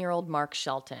 17-year-old Mark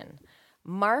Shelton.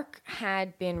 Mark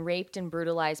had been raped and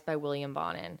brutalized by William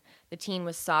Bonin. The teen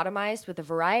was sodomized with a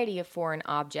variety of foreign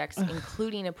objects,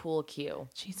 including a pool cue.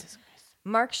 Jesus Christ.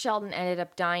 Mark Shelton ended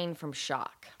up dying from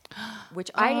shock, which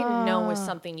I didn't know was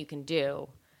something you can do.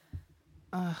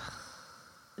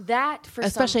 That for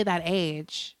especially that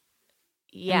age.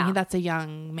 Yeah, I mean, that's a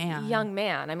young man. Young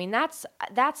man. I mean, that's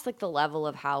like the level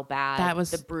of how bad that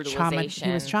was the brutalization.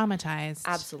 He was traumatized,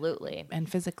 absolutely,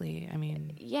 and physically. I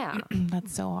mean, yeah,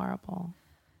 that's so horrible.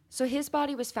 So his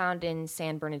body was found in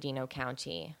San Bernardino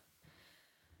County.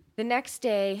 The next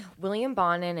day, William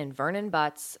Bonin and Vernon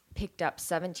Butts picked up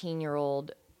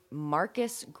 17-year-old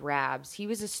Marcus Grabs. He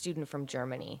was a student from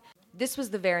Germany. This was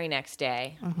the very next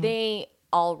day. Mm-hmm. They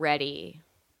already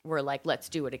were like, let's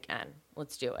do it again.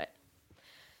 Let's do it.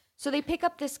 So they pick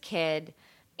up this kid,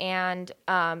 and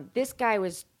this guy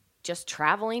was just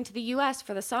traveling to the U.S.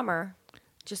 for the summer,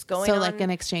 just going on. So like an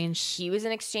exchange. He was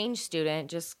an exchange student,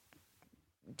 just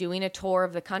doing a tour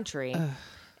of the country. Ugh.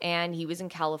 And he was in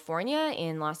California,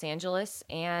 in Los Angeles,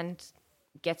 and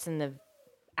gets in the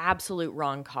absolute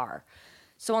wrong car.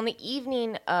 So on the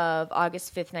evening of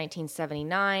August 5th,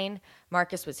 1979,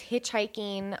 Marcus was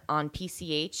hitchhiking on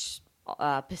PCH,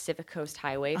 Pacific Coast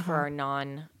Highway, for our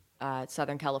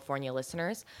non-Southern California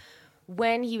listeners,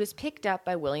 when he was picked up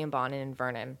by William Bonin and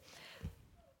Vernon.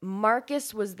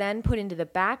 Marcus was then put into the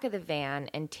back of the van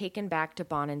and taken back to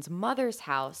Bonin's mother's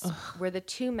house, where the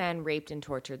two men raped and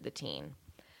tortured the teen.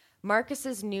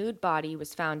 Marcus's nude body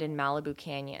was found in Malibu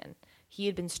Canyon. He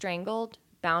had been strangled,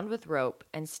 bound with rope,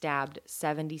 and stabbed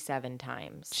 77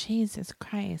 times. Jesus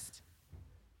Christ.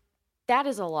 That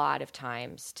is a lot of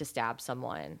times to stab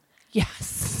someone.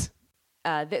 Yes.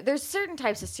 There's certain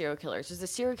types of serial killers. There's the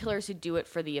serial killers who do it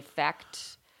for the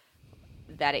effect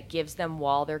that it gives them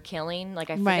while they're killing.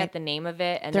 Like, I forget the name of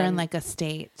it. And they're in like a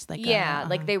state. Like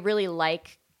like they really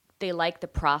like the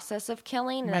process of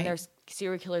killing. And then there's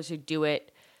serial killers who do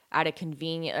it out of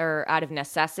convenience or out of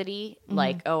necessity. Mm-hmm.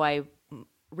 Like, oh, I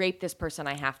raped this person,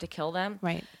 I have to kill them.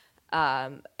 Right.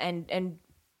 And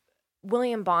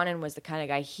William Bonin was the kind of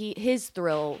guy, his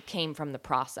thrill came from the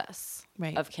process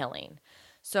of killing.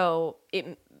 So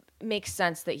it makes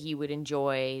sense that he would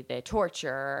enjoy the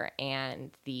torture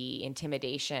and the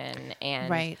intimidation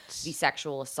and the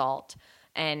sexual assault.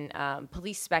 And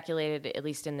police speculated, at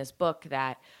least in this book,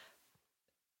 that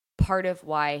part of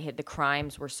why the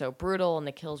crimes were so brutal and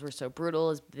the kills were so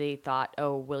brutal is they thought,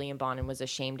 oh, William Bonin was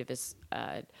ashamed of his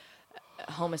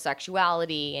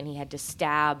homosexuality and he had to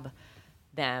stab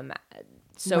them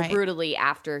so brutally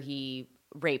after he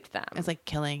raped them. It's like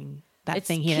killing that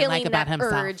thing he didn't like about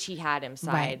himself. Urge he had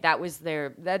inside. Right. That was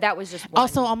that was just one.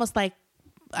 Also almost like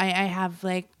I have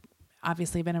like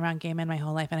obviously been around gay men my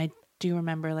whole life, and I do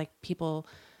remember like people.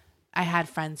 I had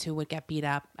friends who would get beat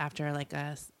up after like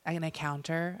an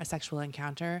encounter, a sexual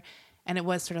encounter, and it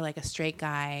was sort of like a straight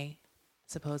guy,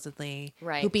 supposedly,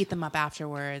 who beat them up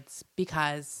afterwards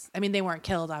because, I mean, they weren't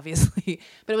killed, obviously,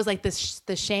 but it was like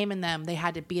the shame in them. They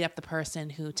had to beat up the person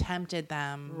who tempted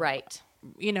them. Right.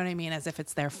 You know what I mean? As if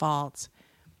it's their fault.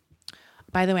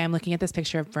 By the way, I'm looking at this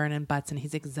picture of Vernon Butts, and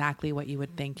he's exactly what you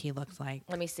would think he looks like.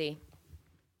 Let me see.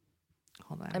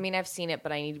 Hold on. I mean, I've seen it,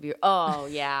 but I need to be... Oh,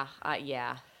 yeah.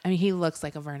 Yeah. I mean, he looks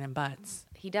like a Vernon Butts,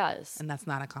 He does. and that's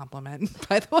not a compliment,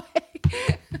 by the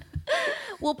way.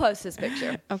 We'll post his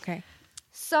picture. Okay.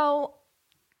 So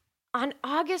on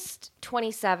August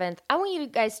 27th, I want you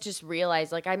guys to just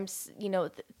realize, like,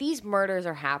 these murders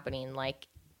are happening like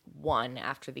one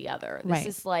after the other. This Right.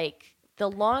 is like the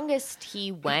longest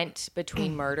he went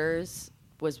between murders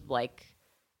was like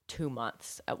 2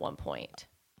 months at one point.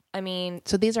 I mean,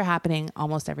 So these are happening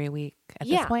almost every week at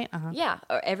this point? Uh-huh. Yeah.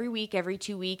 Or every week, every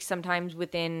 2 weeks, sometimes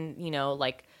within,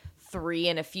 like 3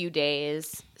 and a few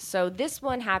days. So this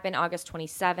one happened August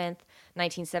 27th,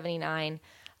 1979.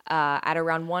 At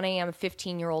around 1 a.m.,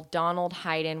 15-year-old Donald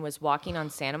Hayden was walking on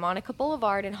Santa Monica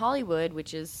Boulevard in Hollywood,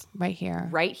 which is Right here.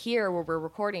 right here where we're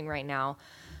recording right now,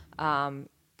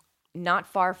 not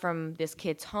far from this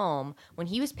kid's home, when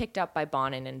he was picked up by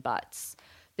Bonin and Butts.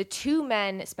 The two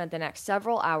men spent the next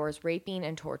several hours raping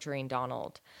and torturing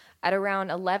Donald. At around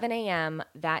 11 a.m.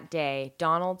 that day,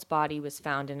 Donald's body was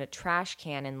found in a trash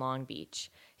can in Long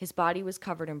Beach. His body was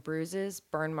covered in bruises,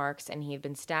 burn marks, and he had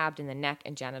been stabbed in the neck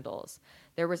and genitals.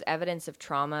 There was evidence of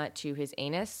trauma to his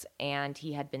anus, and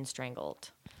he had been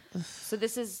strangled. So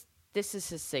this is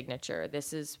his signature.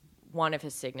 This is one of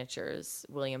his signatures,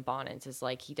 William Bonin's, is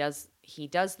like he does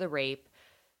the rape,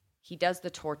 he does the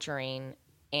torturing,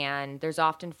 and there's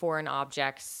often foreign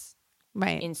objects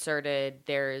Right. inserted.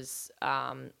 There's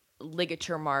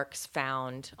ligature marks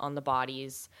found on the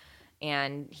bodies,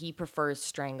 and he prefers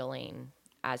strangling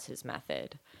as his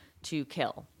method to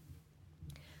kill.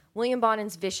 William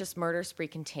Bonin's vicious murder spree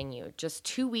continued. Just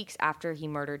 2 weeks after he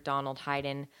murdered Donald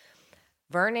Hayden,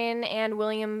 Vernon and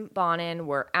William Bonin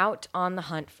were out on the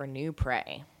hunt for new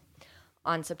prey.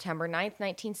 On September 9th,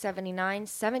 1979,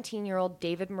 17-year-old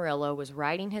David Murillo was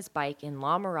riding his bike in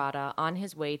La Mirada on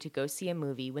his way to go see a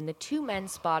movie when the two men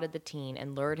spotted the teen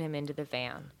and lured him into the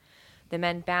van. The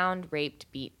men bound,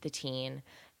 raped, beat the teen,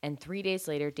 and 3 days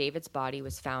later, David's body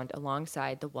was found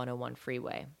alongside the 101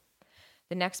 freeway.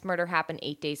 The next murder happened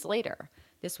 8 days later.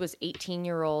 This was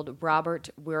 18-year-old Robert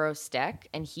Wirostek,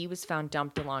 and he was found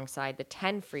dumped alongside the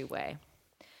 10 freeway.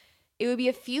 It would be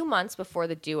a few months before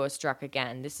the duo struck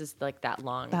again. This is like that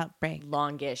break.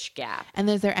 longish gap. And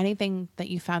is there anything that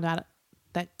you found out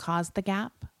that caused the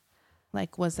gap?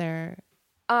 Like, was there?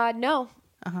 No.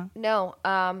 No.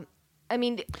 I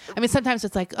mean, sometimes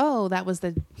it's like, oh, that was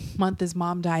the month his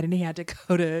mom died and he had to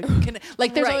go to,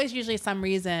 like, there's Right. always usually some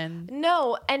reason.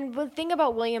 no. And the thing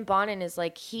about William Bonin is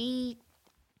like he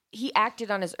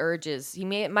acted on his urges. He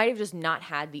might have just not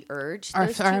had the urge. Or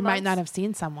those 2 might months. not have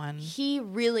seen someone. He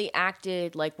really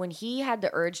acted like when he had the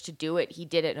urge to do it, he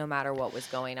did it no matter what was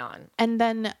going on. And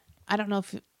then, I don't know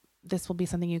if this will be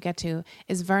something you get to,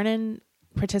 is Vernon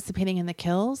participating in the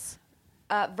kills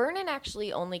Vernon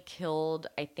actually only killed,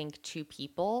 I think, 2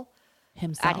 people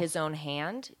himself? at his own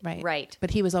hand. Right.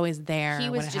 But he was always there. He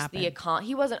when was it just happened.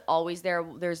 he wasn't always there.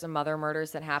 There's some other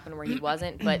murders that happened where he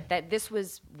wasn't, but this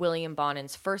was William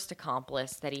Bonin's first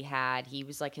accomplice that he had. He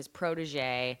was like his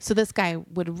protege. So this guy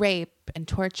would rape and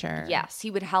torture. Yes,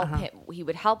 he would help him. He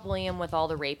would help William with all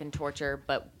the rape and torture,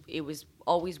 but it was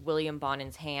always William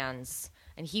Bonin's hands,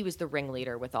 and he was the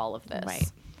ringleader with all of this. Right.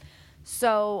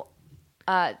 So,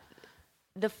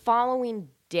 the following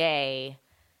day,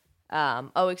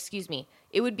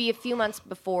 it would be a few months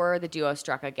before the duo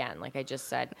struck again, like I just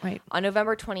said. Right. On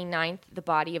November 29th, the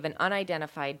body of an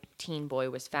unidentified teen boy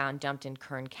was found dumped in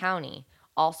Kern County,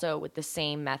 also with the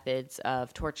same methods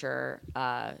of torture,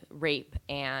 rape,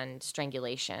 and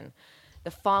strangulation.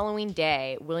 The following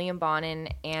day, William Bonin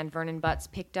and Vernon Butts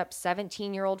picked up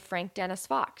 17-year-old Frank Dennis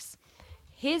Fox.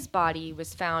 His body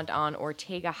was found on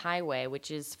Ortega Highway, which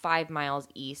is 5 miles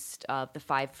east of the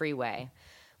 5 freeway,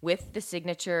 with the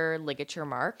signature ligature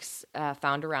marks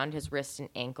found around his wrists and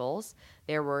ankles.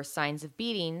 There were signs of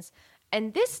beatings,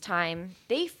 and this time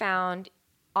they found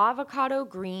avocado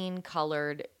green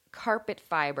colored carpet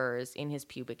fibers in his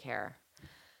pubic hair.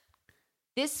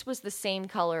 This was the same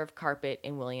color of carpet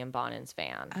in William Bonin's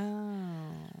van.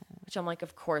 Oh. Which I'm like,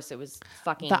 of course it was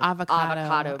fucking The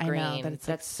avocado. green. I know, That's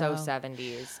like so so-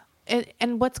 70s.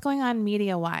 And what's going on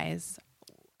media-wise?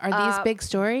 Are these big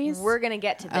stories? We're going to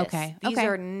get to this. Okay, These okay.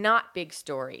 are not big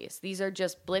stories. These are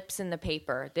just blips in the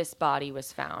paper. This body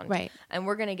was found. Right. And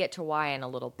we're going to get to why in a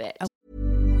little bit.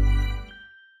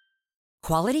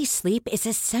 Quality sleep is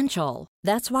essential.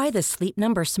 That's why the Sleep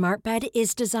Number Smart Bed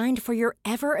is designed for your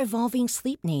ever-evolving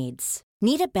sleep needs.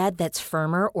 Need a bed that's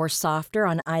firmer or softer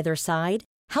on either side?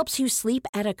 Helps you sleep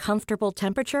at a comfortable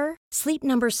temperature? Sleep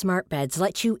Number Smart Beds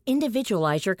let you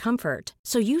individualize your comfort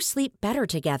so you sleep better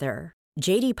together.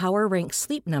 JD Power ranks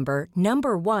Sleep Number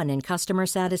number 1 in customer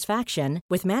satisfaction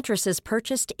with mattresses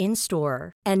purchased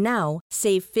in-store. And now,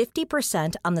 save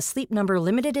 50% on the Sleep Number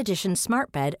Limited Edition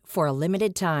Smart Bed for a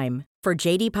limited time. For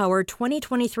JD Power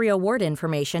 2023 award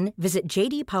information, visit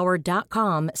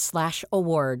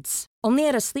jdpower.com/awards. Only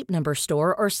at a Sleep Number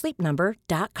store or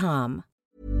sleepnumber.com.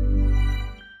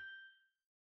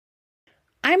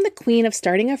 I'm the queen of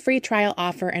starting a free trial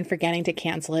offer and forgetting to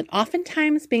cancel it,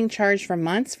 oftentimes being charged for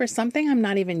months for something I'm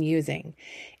not even using.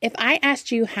 If I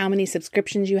asked you how many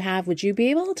subscriptions you have, would you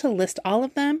be able to list all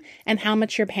of them and how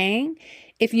much you're paying?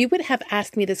 If you would have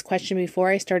asked me this question before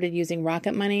I started using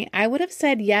Rocket Money, I would have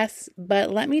said yes,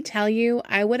 but let me tell you,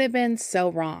 I would have been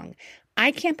so wrong. I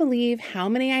can't believe how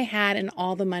many I had and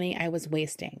all the money I was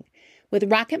wasting. With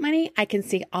Rocket Money, I can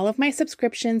see all of my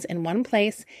subscriptions in one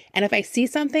place, and if I see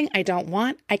something I don't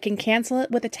want, I can cancel it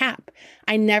with a tap.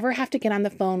 I never have to get on the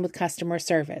phone with customer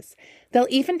service. They'll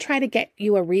even try to get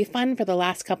you a refund for the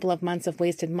last couple of months of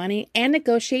wasted money and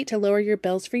negotiate to lower your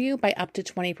bills for you by up to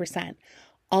 20%.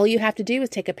 All you have to do is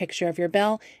take a picture of your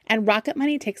bill, and Rocket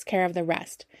Money takes care of the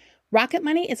rest. Rocket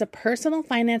Money is a personal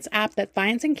finance app that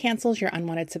finds and cancels your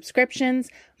unwanted subscriptions,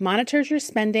 monitors your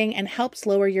spending, and helps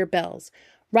lower your bills.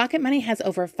 Rocket Money has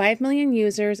over 5 million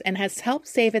users and has helped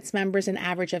save its members an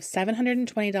average of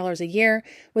 $720 a year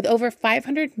with over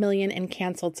 500 million in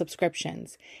canceled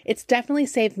subscriptions. It's definitely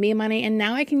saved me money, and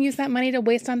now I can use that money to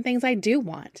waste on things I do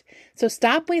want. So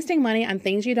stop wasting money on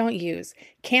things you don't use.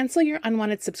 Cancel your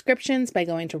unwanted subscriptions by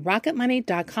going to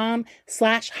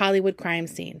rocketmoney.com/Hollywood crime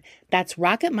scene. That's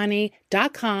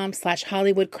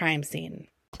rocketmoney.com/Hollywood crime scene.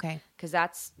 Okay. Because I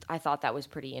thought that was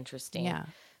pretty interesting. Yeah.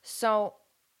 So,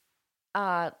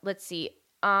 let's see.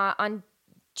 On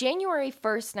January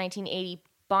 1st, 1980,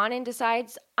 Bonin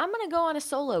decides, I'm going to go on a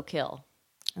solo kill.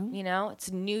 Oh. You know, it's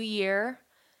New Year,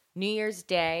 New Year's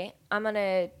Day. I'm going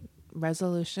to...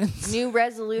 Resolutions. New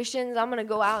resolutions. I'm going to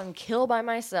go out and kill by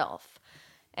myself.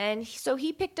 And so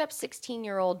he picked up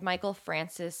 16-year-old Michael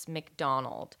Francis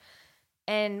McDonald.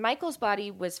 And Michael's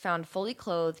body was found fully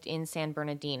clothed in San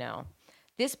Bernardino.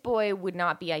 This boy would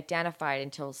not be identified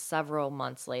until several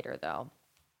months later, though.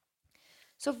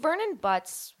 So Vernon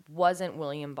Butts wasn't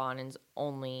William Bonin's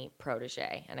only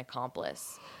protege and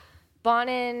accomplice.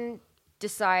 Bonin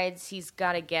decides he's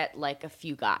got to get like a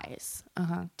few guys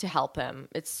to help him.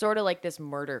 It's sort of like this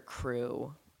murder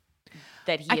crew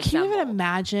that he assembled. Can't even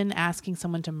imagine asking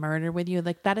someone to murder with you.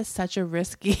 Like, that is such a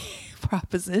risky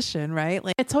proposition, right?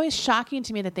 Like, it's always shocking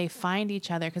to me that they find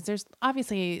each other, because there's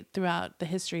obviously throughout the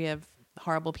history of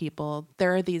horrible people,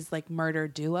 there are these like murder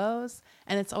duos,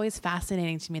 and it's always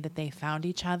fascinating to me that they found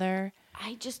each other.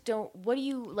 I just don't. What do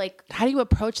you like? How do you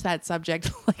approach that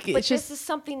subject? Like, but it's just, this is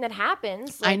something that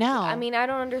happens. Like, I know. I mean, I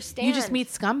don't understand. You just meet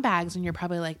scumbags, and you're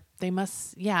probably like, they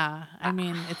must. Yeah, I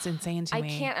mean, it's insane to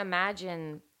me. I can't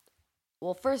imagine.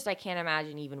 Well, first, I can't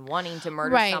imagine even wanting to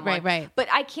murder someone. Right. But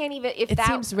I can't even. If it that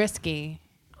seems risky.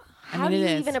 How do you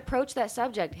even approve that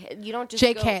subject? You don't just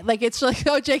JK, like, it's like,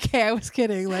 oh, JK, I was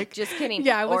kidding. Like, just kidding.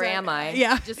 Yeah, or am I?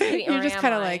 Yeah, just kidding. You're or just am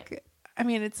kind of I? like, I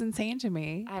mean, it's insane to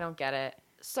me. I don't get it.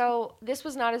 So this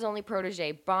was not his only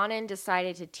protege. Bonin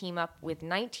decided to team up with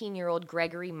 19-year-old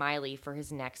Gregory Miley for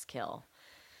his next kill.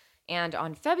 And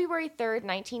on February 3rd,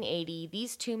 1980,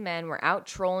 these two men were out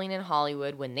trolling in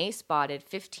Hollywood when they spotted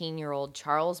 15-year-old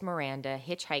Charles Miranda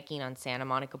hitchhiking on Santa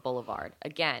Monica Boulevard.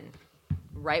 Again,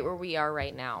 right where we are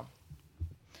right now.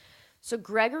 So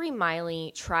Gregory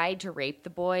Miley tried to rape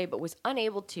the boy, but was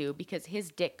unable to because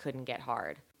his dick couldn't get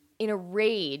hard. In a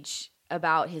rage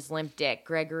about his limp dick,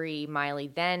 Gregory Miley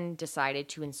then decided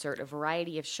to insert a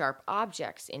variety of sharp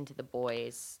objects into the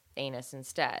boy's anus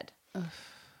instead. Ugh.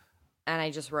 And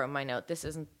I just wrote in my note, this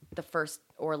isn't the first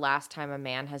or last time a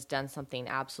man has done something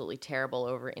absolutely terrible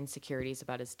over insecurities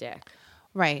about his dick.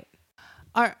 Right.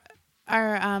 Are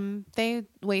they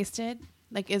wasted?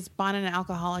 Like, is Bonin an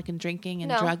alcoholic and drinking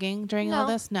and drugging during all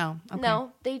this? No. Okay.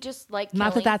 No, they just like killing.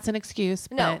 Not that that's an excuse,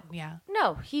 but yeah.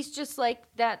 No, he's just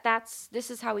like that. This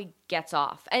is how he gets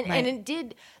off. And Right.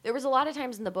 and there was a lot of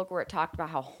times in the book where it talked about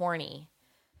how horny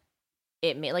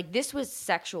it made. Like, this was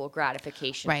sexual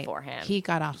gratification for him. He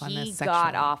got off on this He sexually.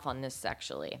 got off on this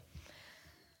sexually.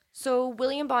 So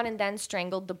William Bonin then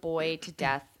strangled the boy to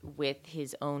death with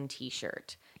his own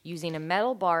T-shirt, using a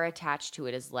metal bar attached to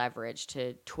it as leverage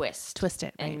to twist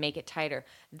it, and right. make it tighter.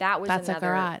 That's a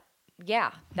garrote.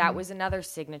 Yeah, that was another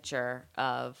signature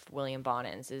of William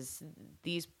Bonin's. Is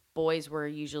these boys were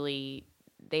usually,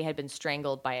 they had been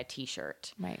strangled by a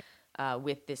T-shirt, Right.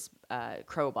 with this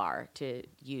crowbar to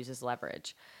use as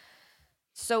leverage.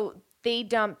 So they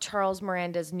dumped Charles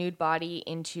Miranda's nude body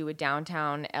into a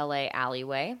downtown LA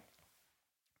alleyway.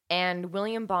 And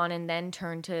William Bonin then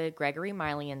turned to Gregory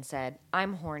Miley and said,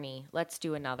 "I'm horny. Let's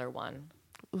do another one."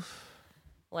 Oof.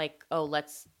 Like, oh,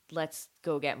 let's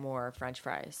go get more French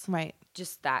fries. Right.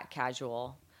 Just that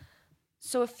casual.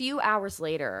 So a few hours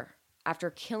later, after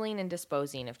killing and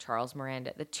disposing of Charles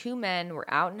Miranda, the two men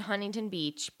were out in Huntington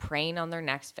Beach preying on their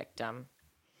next victim.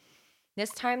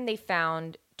 This time they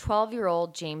found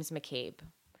 12-year-old James McCabe.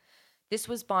 This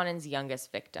was Bonin's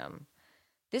youngest victim.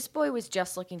 This boy was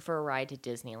just looking for a ride to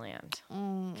Disneyland.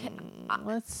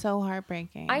 That's so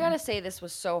heartbreaking. I gotta say, this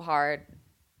was so hard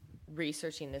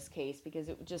researching this case because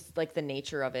it was just like the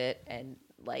nature of it, and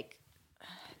like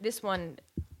this one,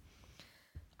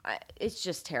 it's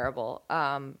just terrible.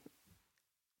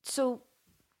 So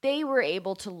they were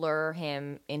able to lure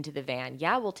him into the van.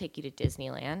 Yeah, we'll take you to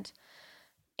Disneyland.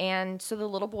 And so the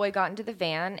little boy got into the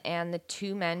van, and the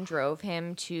two men drove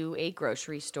him to a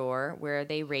grocery store where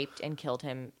they raped and killed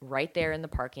him right there in the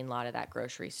parking lot of that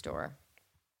grocery store.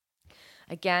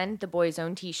 Again, the boy's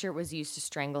own T-shirt was used to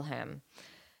strangle him.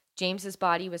 James's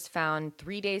body was found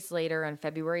 3 days later on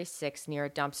February 6th near a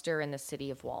dumpster in the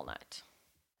city of Walnut.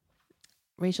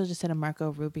 Rachel just said a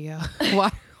Marco Rubio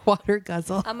water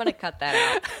guzzle. I'm going to cut that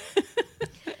out.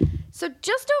 So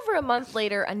just over a month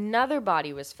later, another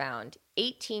body was found,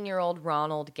 18-year-old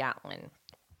Ronald Gatlin.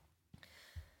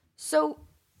 So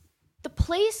the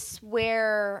place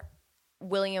where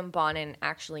William Bonin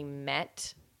actually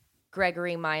met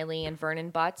Gregory Miley and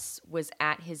Vernon Butts was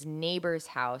at his neighbor's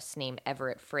house named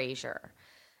Everett Frazier.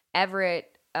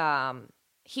 Everett,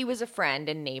 he was a friend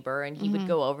and neighbor, and he would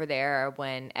go over there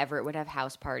when Everett would have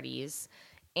house parties.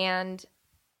 And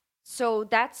so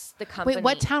that's the company. Wait,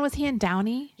 what town was he in?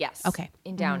 Downey? Yes. Okay.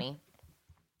 In Downey.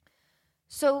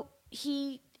 So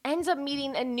he ends up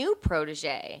meeting a new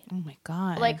protege. Oh my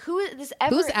God. Like, who is this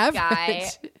Everett Who's Everett?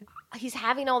 guy? He's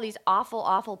having all these awful,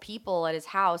 awful people at his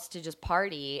house to just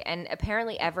party. And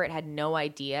apparently Everett had no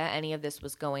idea any of this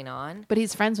was going on. But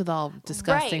he's friends with all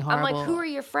disgusting, right. horrible. I'm like, who are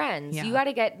your friends? Yeah. You got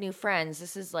to get new friends.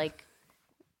 This is like,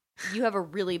 you have a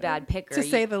really bad picker. To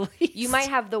say the least. You might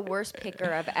have the worst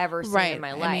picker I've ever seen in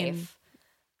my life. I mean,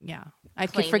 yeah. I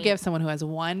could Claiming- forgive someone who has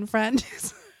one friend.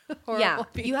 Yeah,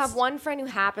 you have one friend who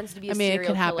happens to be a it serial could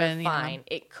killer. happen, Fine, you know.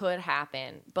 it could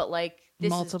happen, but like this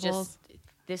Multiples?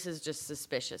 is just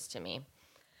suspicious to me.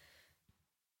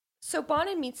 So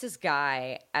Bonin meets this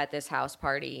guy at this house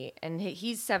party, and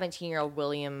he's 17-year-old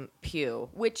William Pugh.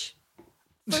 Which,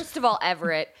 first of all,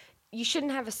 Everett, you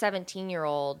shouldn't have a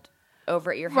 17-year-old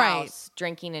over at your Right. house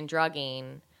drinking and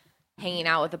drugging, hanging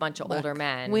out with a bunch of older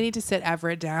men. We need to sit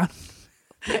Everett down.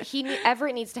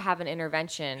 Everett needs to have an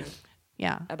intervention.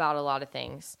 Yeah. About a lot of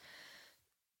things.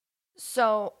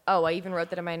 So, I even wrote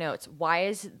that in my notes. Why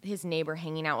is his neighbor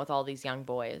hanging out with all these young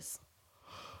boys?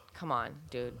 Come on,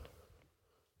 dude.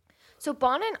 So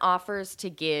Bonin offers to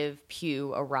give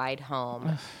Pugh a ride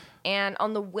home. And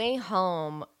on the way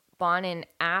home, Bonin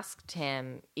asked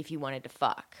him if he wanted to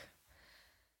fuck.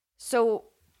 So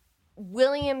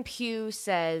William Pugh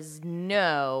says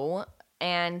no,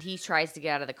 and he tries to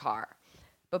get out of the car.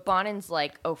 But Bonin's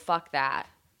like, oh, fuck that.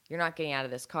 You're not getting out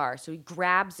of this car. So he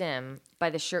grabs him by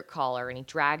the shirt collar and he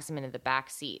drags him into the back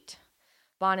seat.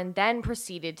 Bonin then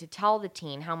proceeded to tell the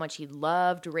teen how much he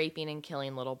loved raping and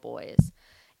killing little boys.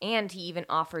 And he even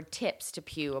offered tips to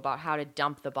Pugh about how to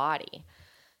dump the body.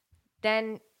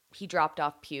 Then he dropped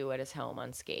off Pugh at his home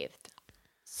unscathed.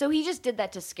 So he just did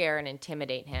that to scare and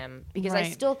intimidate him because I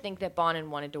Right. still think that Bonin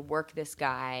wanted to work this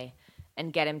guy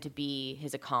and get him to be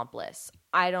his accomplice.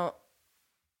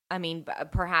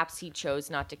 Perhaps he chose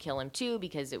not to kill him too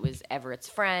because it was Everett's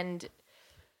friend.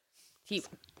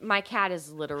 My cat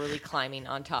is literally climbing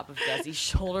on top of Desi's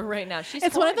shoulder right now.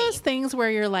 It's one of those things where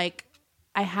you're like,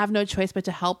 I have no choice but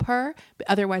to help her. But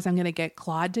otherwise, I'm going to get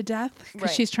clawed to death because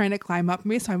Right. she's trying to climb up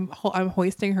me. So I'm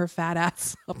hoisting her fat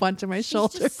ass up onto my She's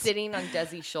shoulders. just sitting on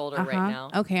Desi's shoulder right now.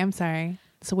 Okay, I'm sorry.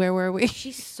 So where were we?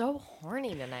 She's so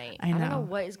horny tonight. I I don't know know.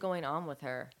 what is going on with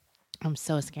her. I'm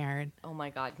so scared. Oh my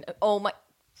God. Oh my,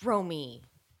 Romy.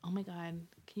 Oh my God.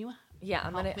 Can you? Yeah,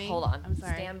 I'm Help gonna me? hold on. I'm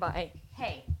sorry. Stand by.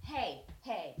 Hey.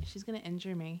 She's going to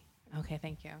injure me. Okay,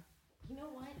 thank you. You know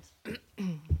what?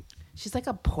 She's like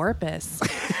a porpoise.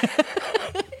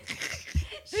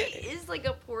 She is like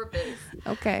a porpoise.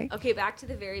 Okay. Okay, back to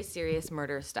the very serious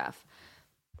murder stuff.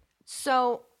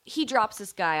 So he drops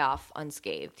this guy off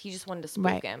unscathed. He just wanted to spook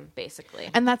Right. him, basically.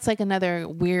 And that's like another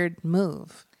weird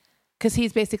move because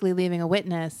he's basically leaving a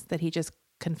witness that he just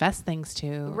confessed things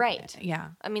to. Right. Yeah.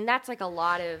 I mean, that's like a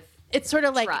lot of It's sort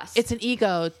of like, trust. it's an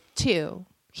ego too.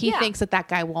 He Yeah. thinks that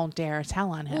guy won't dare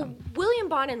tell on him. William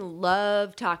Bonin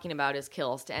loved talking about his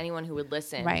kills to anyone who would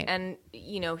listen. Right. And,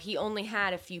 he only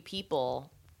had a few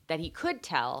people that he could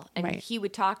tell, and Right. he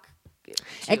would talk.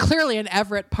 And clearly an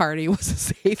Everett party was a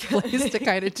safe place to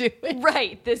kind of do it.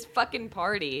 Right, this fucking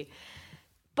party.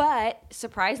 But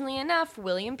surprisingly enough,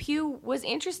 William Pugh was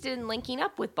interested in linking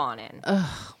up with Bonin.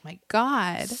 Oh my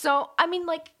God. So, I mean,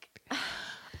 like,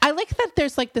 I like that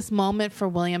there's like this moment for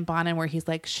William Bonin where he's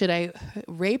like, should I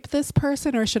rape this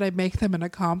person or should I make them an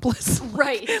accomplice?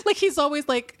 Right. Like he's always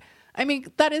like, I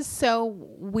mean, that is so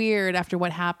weird after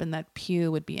what happened that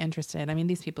Pugh would be interested. I mean,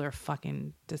 these people are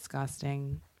fucking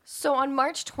disgusting. so on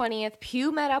March 20th,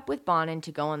 Pugh met up with Bonin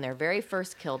to go on their very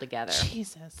first kill together.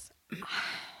 Jesus.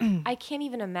 I can't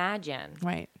even imagine.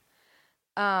 Right.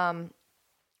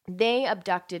 They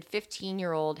abducted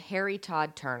 15-year-old Harry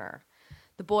Todd Turner.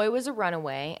 The boy was a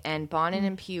runaway, and Bonin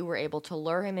and Pugh were able to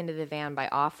lure him into the van by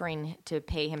offering to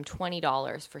pay him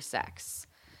 $20 for sex.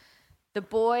 The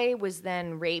boy was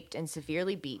then raped and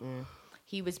severely beaten.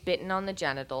 He was bitten on the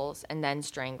genitals and then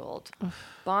strangled.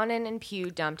 Bonin and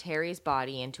Pugh dumped Harry's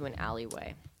body into an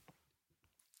alleyway.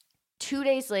 2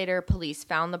 days later, police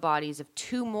found the bodies of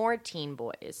two more teen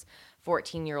boys,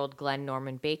 14-year-old Glenn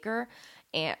Norman Barker,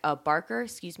 and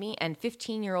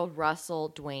 15-year-old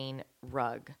Russell Dwayne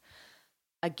Rugg.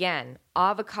 Again,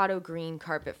 avocado green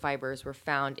carpet fibers were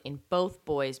found in both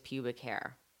boys' pubic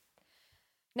hair.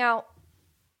 Now,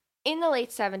 in the late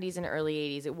 70s and early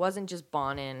 80s, it wasn't just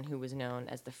Bonin who was known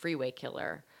as the freeway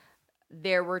killer.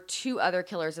 There were two other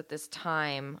killers at this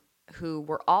time who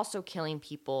were also killing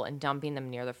people and dumping them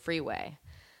near the freeway.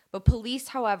 But police,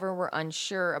 however, were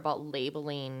unsure about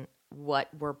labeling what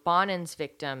were Bonin's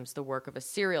victims the work of a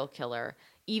serial killer,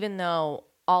 even though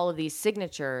all of these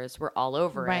signatures were all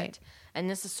over Right. it. And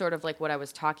this is sort of like what I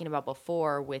was talking about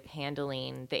before with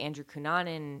handling the Andrew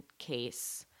Cunanan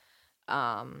case.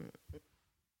 The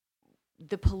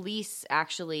police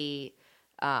actually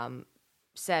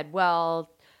said,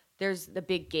 well, there's the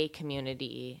big gay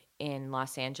community in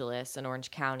Los Angeles and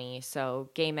Orange County, so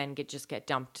gay men just get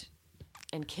dumped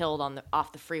and killed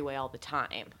off the freeway all the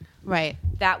time. Right.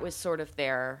 That was sort of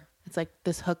their... It's like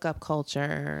this hookup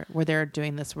culture where they're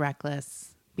doing this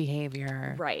reckless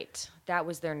behavior. Right. That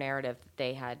was their narrative that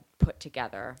they had put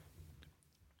together.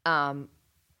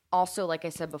 Also, like I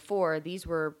said before,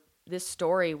 this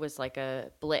story was like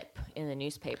a blip in the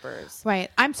newspapers. Right.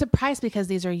 I'm surprised because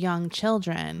these are young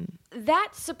children. That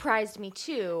surprised me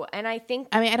too, and I think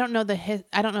I mean, I don't know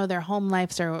I don't know their home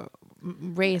lives or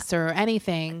race or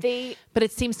anything. But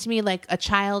it seems to me like a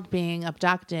child being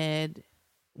abducted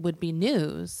would be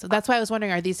news. So that's why I was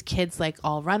wondering, are these kids like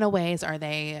all runaways? Are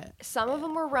they... some of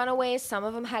them were runaways. Some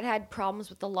of them had problems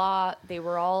with the law. They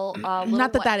were all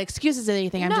Not that that excuses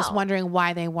anything. I'm just No. wondering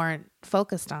why they weren't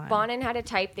focused on. Bonin had a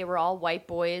type. They were all white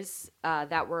boys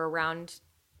that were around,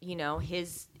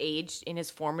 his age in his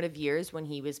formative years when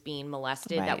he was being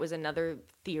molested. Right. That was another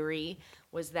theory,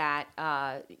 was that,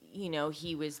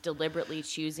 he was deliberately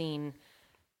choosing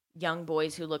young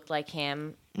boys who looked like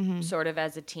him sort of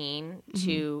as a teen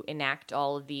to enact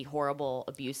all of the horrible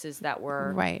abuses that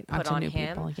were Right. put Onto on new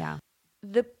him. people. Yeah.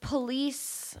 The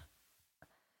police,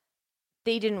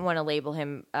 they didn't want to label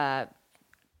him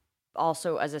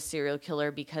also as a serial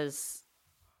killer because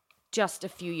just a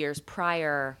few years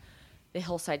prior, the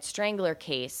Hillside Strangler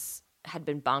case had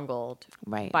been bungled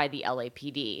Right. by the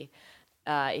LAPD.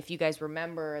 If you guys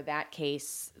remember that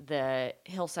case, the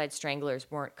Hillside Stranglers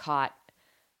weren't caught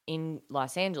in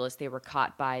Los Angeles. They were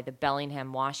caught by the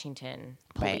Bellingham, Washington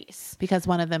police. Right. Because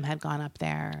one of them had gone up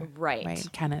there. Right. Right.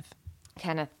 Kenneth.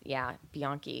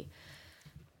 Bianchi.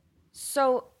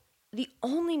 So the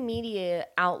only media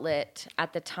outlet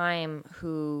at the time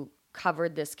who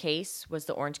covered this case was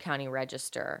the Orange County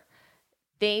Register.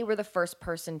 They were the first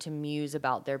person to muse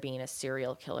about there being a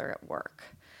serial killer at work.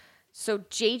 So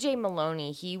J.J.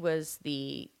 Maloney, he was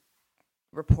the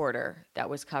reporter that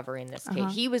was covering this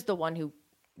case. He was the one who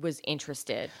was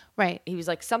interested. Right. He was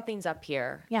like, something's up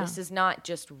here. Yeah. This is not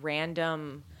just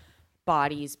random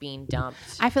bodies being dumped.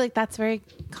 I feel like that's very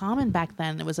common back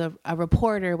then. It was a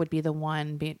reporter would be the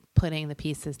one putting the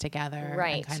pieces together.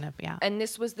 Right. And kind of, yeah. And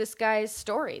this was this guy's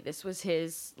story. This was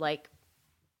his, like,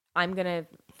 I'm going to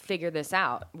figure this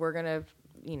out. We're going to,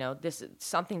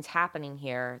 something's happening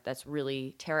here that's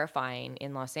really terrifying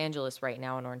in Los Angeles right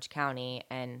now in Orange County,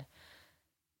 and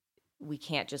we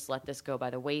can't just let this go by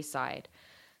the wayside.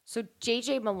 So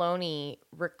J.J. Maloney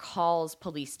recalls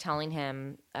police telling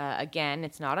him, again,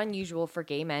 it's not unusual for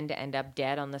gay men to end up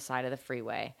dead on the side of the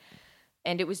freeway.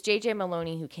 And it was J.J.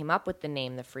 Maloney who came up with the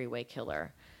name The Freeway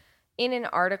Killer. In an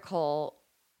article,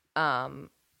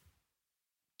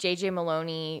 J.J.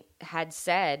 Maloney had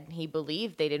said he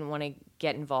believed they didn't want to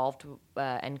get involved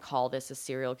and call this a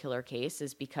serial killer case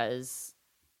is because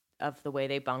of the way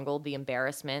they bungled, the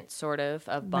embarrassment sort of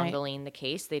bungling the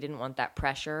case. They didn't want that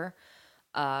pressure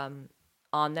on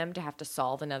them to have to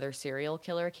solve another serial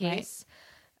killer case.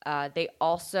 They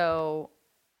also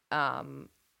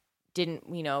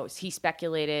didn't,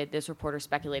 this reporter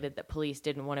speculated that police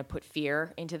didn't want to put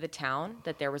fear into the town,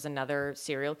 that there was another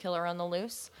serial killer on the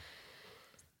loose.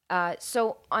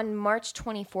 So on March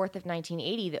 24th of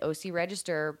 1980, the OC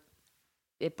Register,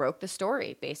 it broke the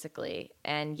story, basically.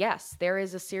 And yes, there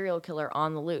is a serial killer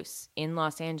on the loose in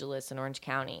Los Angeles and Orange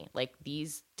County. Like,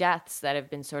 these deaths that have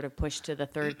been sort of pushed to the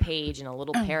third page in a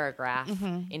little paragraph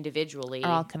individually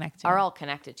Are all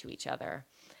connected to each other.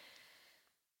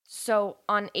 So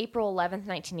on April 11th,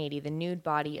 1980, the nude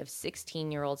body of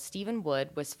 16-year-old Stephen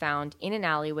Wood was found in an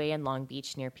alleyway in Long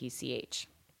Beach near PCH.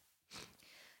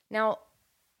 Now,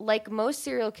 like most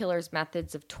serial killers,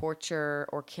 methods of torture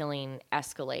or killing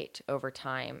escalate over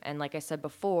time. And like I said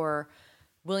before,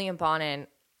 William Bonin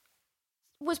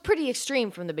was pretty extreme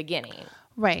from the beginning.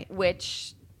 Right.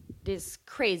 Which is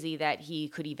crazy that he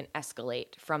could even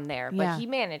escalate from there. But he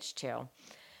managed to.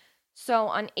 So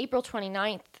on April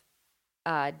 29th,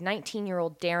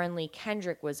 19-year-old Darren Lee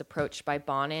Kendrick was approached by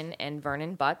Bonin and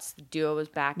Vernon Butts. The duo was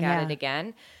back at it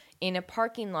again in a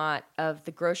parking lot of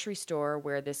the grocery store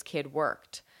where this kid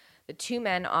worked. The two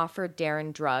men offered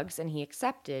Darren drugs, and he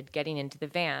accepted, getting into the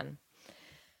van.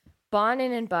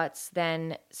 Bonin and Butts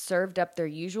then served up their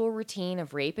usual routine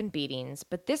of rape and beatings,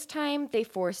 but this time they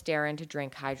forced Darren to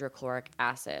drink hydrochloric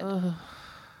acid. Ugh.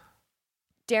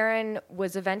 Darren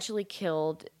was eventually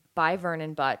killed by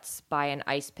Vernon Butts by an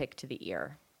ice pick to the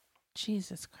ear.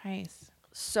 Jesus Christ.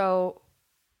 So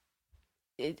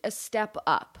a step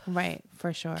up. Right,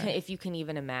 for sure. If you can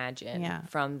even imagine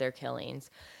from their killings.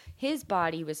 His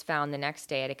body was found the next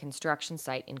day at a construction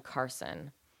site in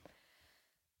Carson.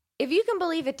 If you can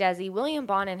believe it, Desi, William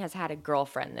Bonin has had a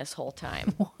girlfriend this whole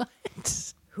time.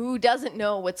 What? Who doesn't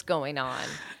know what's going on.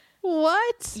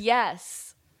 What?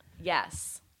 Yes.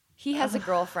 He has a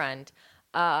girlfriend.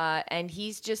 And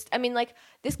he's just,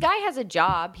 this guy has a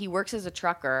job. He works as a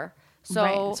trucker.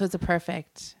 So it's a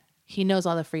perfect. He knows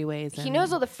all the freeways. He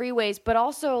knows all the freeways, but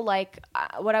also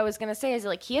what I was going to say is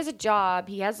he has a job.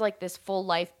 He has this full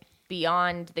life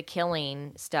beyond the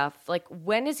killing stuff.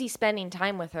 When is he spending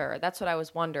time with her? That's what I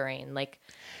was wondering.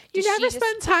 You never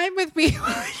spend time with me.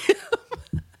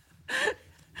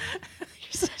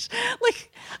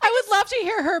 I would love to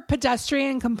hear her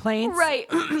pedestrian complaints. Right.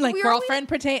 Girlfriend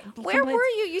Where were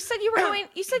you? You said you were going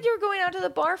you were going out to the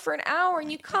bar for an hour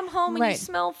and you come home and you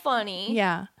smell funny.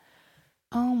 Yeah.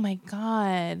 Oh my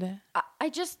God.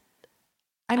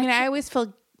 I always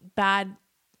feel bad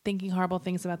thinking horrible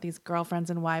things about these girlfriends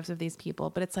and wives of these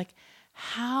people, but it's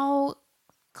how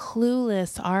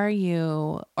clueless are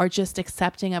you, or just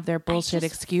accepting of their bullshit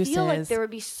excuses? I feel like there would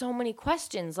be so many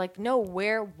questions. No,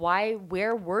 where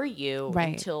were you?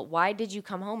 Right. Why did you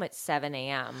come home at 7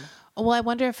 a.m.? Well, I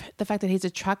wonder if the fact that he's a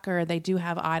trucker, they do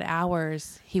have odd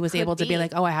hours. He was able to be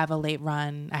like, oh, I had a late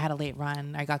run.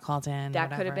 I got called in.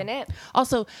 That could have been it.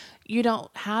 Also, you don't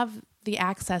have the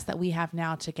access that we have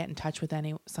now to get in touch with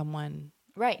someone.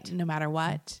 Right. No matter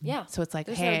what. Yeah. So it's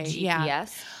There's hey, no GPS. Yeah.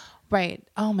 Right.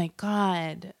 Oh my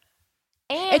God.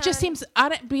 And it just seems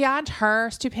beyond her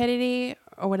stupidity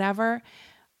or whatever.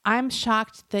 I'm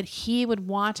shocked that he would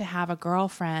want to have a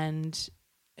girlfriend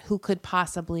who could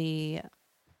possibly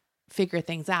figure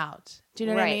things out. Do you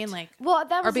know what I mean?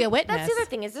 Or be a witness. That's the other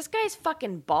thing is this guy's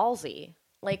fucking ballsy.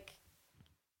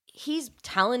 He's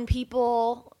telling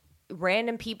people,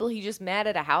 random people he just met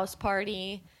at a house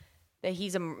party, that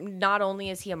he's not only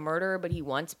is he a murderer, but he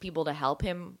wants people to help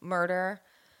him murder.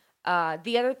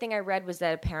 The other thing I read was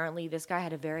that apparently this guy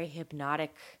had a very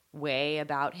hypnotic way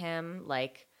about him.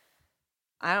 I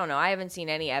don't know. I haven't seen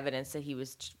any evidence that he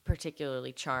was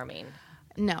particularly charming.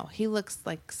 No, he looks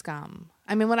like scum.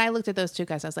 When I looked at those two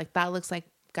guys, I was like, that looks like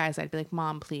guys I'd be like,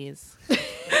 Mom, please.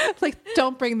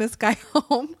 Don't bring this guy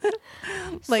home.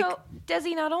 So,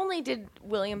 Desi, not only did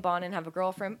William Bonin have a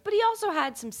girlfriend, but he also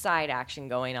had some side action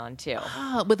going on, too.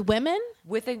 With women?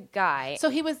 With a guy. So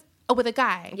he was, with a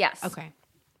guy? Yes. Okay.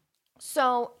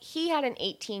 So he had an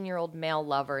 18-year-old male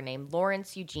lover named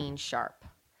Lawrence Eugene Sharp.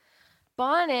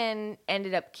 Bonin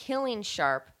ended up killing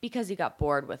Sharp because he got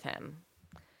bored with him.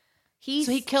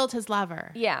 So he killed his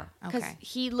lover? Yeah. Because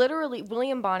he literally,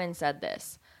 William Bonin said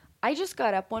this, I just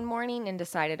got up one morning and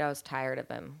decided I was tired of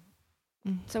him.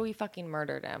 So he fucking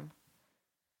murdered him.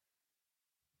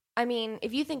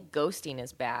 If you think ghosting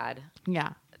is bad.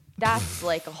 Yeah. That's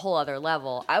a whole other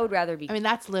level. I would rather be...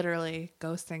 that's literally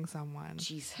ghosting someone.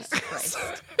 Jesus Christ.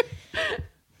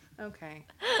 Okay.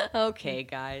 Okay,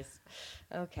 guys.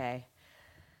 Okay.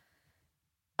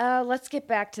 Let's get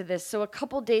back to this. So a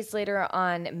couple days later,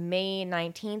 on May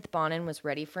 19th, Bonin was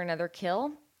ready for another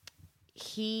kill.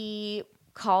 He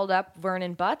called up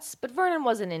Vernon Butts, but Vernon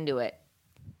wasn't into it.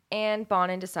 And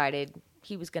Bonin decided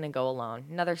he was going to go alone.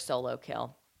 Another solo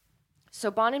kill. So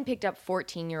Bonin picked up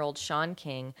 14-year-old Sean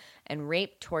King and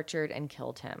raped, tortured, and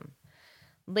killed him.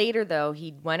 Later, though,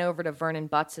 he went over to Vernon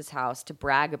Butts' house to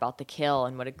brag about the kill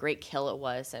and what a great kill it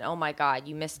was. And, oh, my God,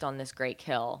 you missed on this great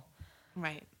kill.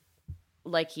 Right.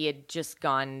 Like he had just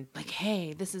gone... Like,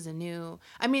 hey, this is a new...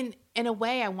 I mean, in a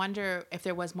way, I wonder if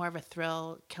there was more of a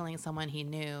thrill killing someone he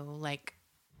knew. Like...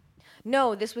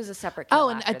 No, this was a separate kill. Oh,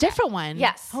 and a different one?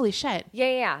 Yes. Holy shit.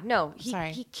 Yeah. No,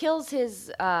 Sorry. He kills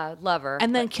his lover.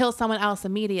 And then kills someone else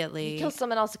immediately. He kills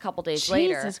someone else a couple days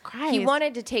later. Jesus Christ. He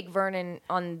wanted to take Vernon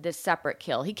on this separate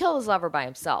kill. He killed his lover by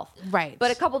himself. Right.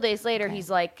 But a couple days later, he's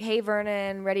like, hey,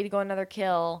 Vernon, ready to go another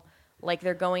kill. Like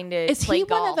they're going to Is play he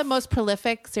golf. one of the most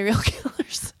prolific serial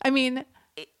killers? I mean,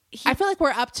 I feel like we're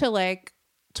up to like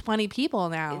 20 people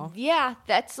now. Yeah,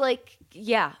 that's like,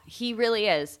 yeah, he really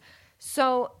is.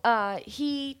 So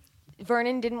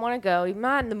Vernon didn't want to go. I'm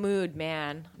not in the mood,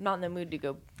 man. I'm not in the mood to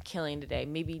go killing today.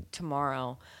 Maybe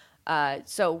tomorrow.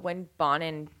 So when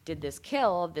Bonin did this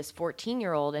kill of this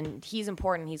 14-year-old, and he's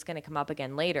important, he's going to come up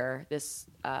again later, this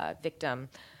victim,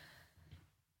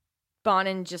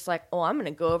 Bonin just like, oh, I'm going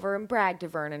to go over and brag to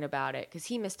Vernon about it because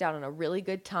he missed out on a really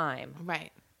good time.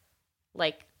 Right.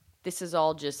 Like, this is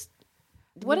all just...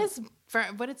 What is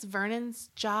Vernon's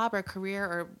job or career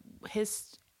or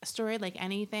his story? Like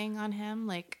anything on him?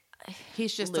 Like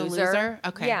he's just a loser?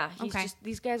 Okay. Yeah.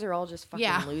 These guys are all just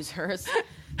fucking losers.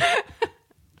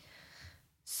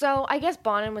 So I guess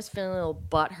Bonin was feeling a little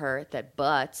butthurt that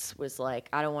Butts was like,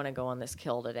 I don't want to go on this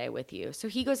kill today with you. So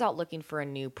he goes out looking for a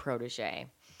new protege.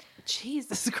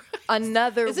 Jesus Christ.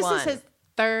 Another one. Is this his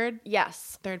third?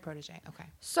 Yes. Third protege. Okay.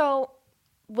 So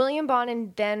William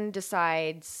Bonin then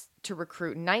decides to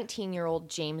recruit 19-year-old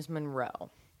James Monroe,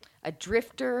 a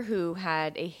drifter who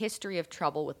had a history of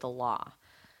trouble with the law.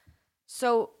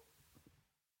 So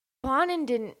Bonin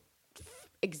didn't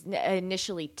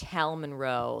initially tell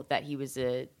Monroe that he was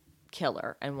a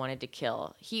killer and wanted to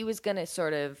kill. He was going to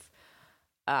sort of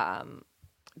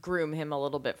groom him a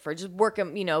little bit for just work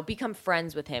him, become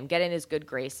friends with him, get in his good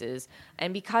graces.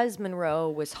 And because Monroe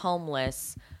was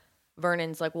homeless,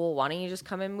 Vernon's like, well, why don't you just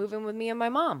come and move in with me and my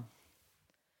mom?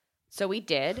 So we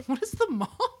did. What does the mom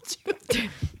do?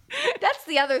 That's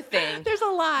the other thing. There's a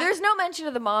lot. There's no mention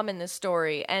of the mom in this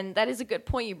story, and that is a good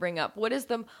point you bring up. What is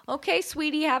the... Okay,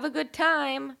 sweetie, have a good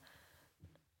time.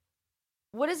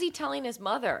 What is he telling his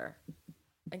mother?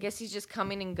 I guess he's just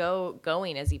coming and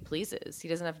going as he pleases. He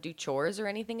doesn't have to do chores or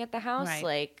anything at the house.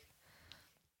 Right.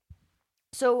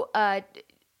 So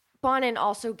Bonin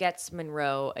also gets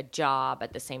Monroe a job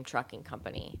at the same trucking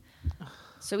company.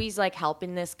 So he's like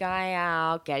helping this guy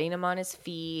out, getting him on his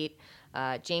feet.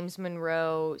 James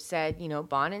Monroe said,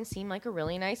 Bonin seemed like a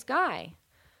really nice guy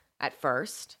at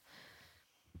first.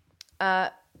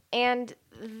 And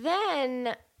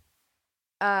then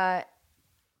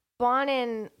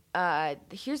Bonin,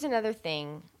 here's another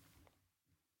thing.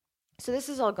 So this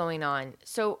is all going on.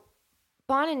 So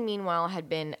Bonin, meanwhile, had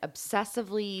been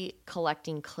obsessively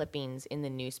collecting clippings in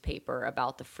the newspaper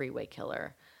about the freeway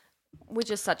killer,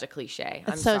 which is such a cliche.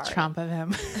 It's so Trump of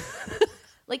him.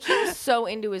 Like, he was so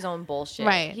into his own bullshit.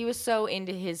 Right. He was so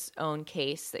into his own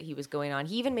case that he was going on.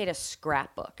 He even made a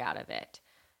scrapbook out of it.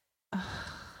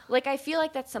 Like, I feel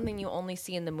like that's something you only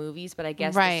see in the movies, but I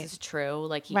guess this is true.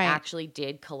 Like, he actually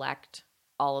did collect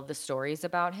all of the stories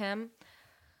about him.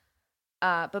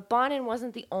 But Bonin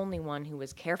wasn't the only one who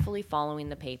was carefully following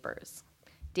the papers.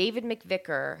 David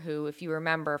McVicker, who, if you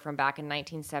remember from back in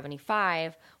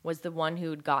 1975, was the one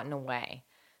who'd gotten away.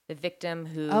 The victim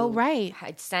who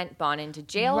had sent Bonin to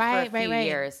jail for a few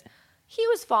years. He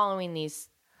was following this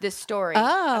story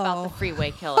about the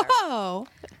freeway killer. Oh.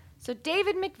 So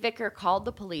David McVicker called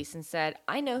the police and said,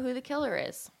 I know who the killer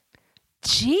is.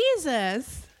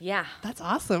 Jesus. Yeah. That's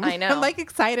awesome. I know. I'm like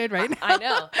excited right now. I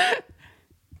know.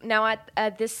 Now,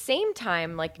 at this same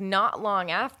time, like not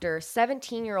long after,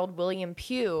 17-year-old William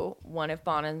Pugh, one of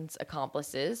Bonin's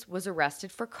accomplices, was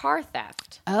arrested for car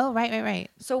theft. Oh, right.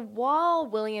 So while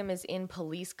William is in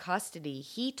police custody,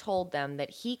 he told them that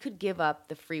he could give up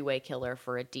the freeway killer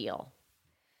for a deal.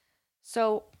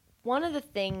 So one of the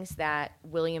things that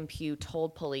William Pugh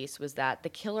told police was that the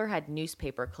killer had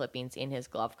newspaper clippings in his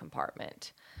glove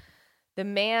compartment. The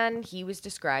man he was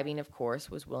describing, of course,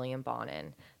 was William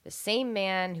Bonin, the same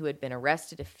man who had been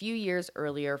arrested a few years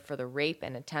earlier for the rape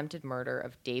and attempted murder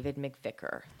of David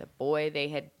McVicker, the boy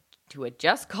who had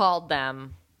just called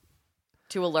them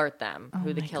to alert them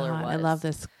who the killer was. I love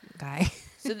this guy.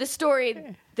 So this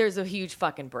story, there's a huge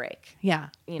fucking break. Yeah.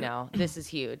 You know, this is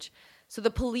huge. So the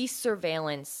police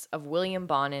surveillance of William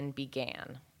Bonin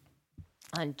began.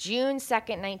 On June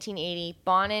 2nd, 1980,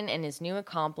 Bonin and his new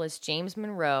accomplice, James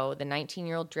Monroe, the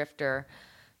 19-year-old drifter,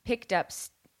 picked up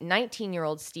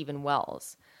 19-year-old Stephen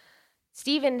Wells.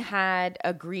 Stephen had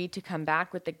agreed to come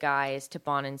back with the guys to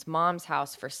Bonin's mom's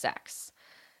house for sex.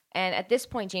 And at this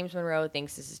point, James Monroe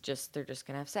thinks this is just, they're just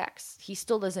going to have sex. He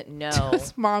still doesn't know.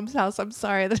 His mom's house. I'm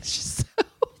sorry. That's just so...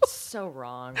 It's so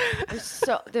wrong.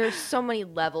 There's so many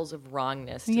levels of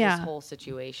wrongness to this whole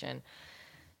situation.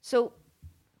 So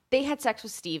they had sex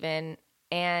with Stephen,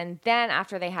 and then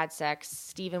after they had sex,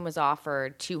 Stephen was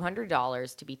offered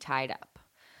 $200 to be tied up.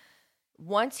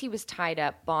 Once he was tied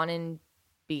up, Bonin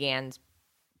began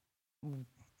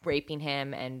raping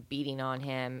him and beating on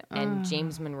him, and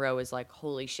James Monroe is like,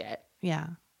 holy shit. Yeah.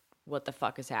 What the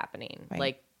fuck is happening? Right.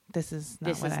 Like, this is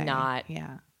not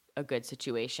a good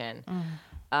situation.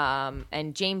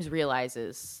 And James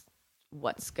realizes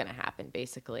what's going to happen,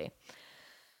 basically.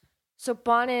 So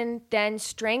Bonin then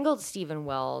strangled Stephen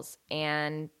Wells,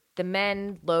 and the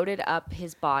men loaded up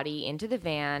his body into the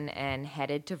van and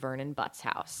headed to Vernon Butt's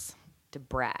house to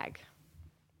brag.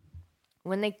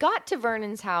 When they got to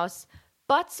Vernon's house,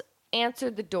 Butts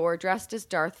answered the door dressed as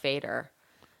Darth Vader.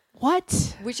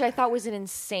 What? Which I thought was an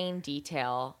insane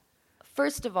detail.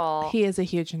 First of all... He is a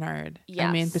huge nerd. Yes.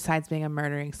 I mean, besides being a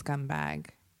murdering scumbag,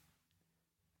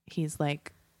 he's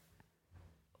like...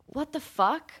 What the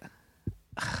fuck?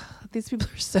 These people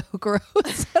are so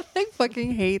gross. I like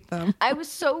fucking hate them. I was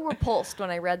so repulsed when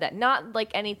I read that. Not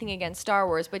like anything against Star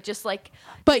Wars, but just like...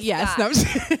 But yes, no.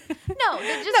 No,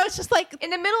 it's just like... In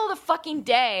the middle of the fucking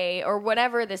day or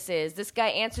whatever this is, this guy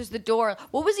answers the door.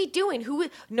 What was he doing?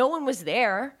 No one was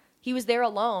there. He was there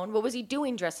alone. What was he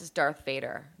doing dressed as Darth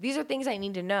Vader? These are things I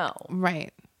need to know.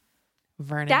 Right.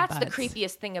 Vernon That's Butts. the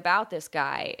creepiest thing about this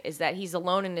guy, is that he's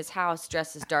alone in his house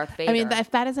dressed as Darth Vader. I mean,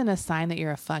 if that isn't a sign that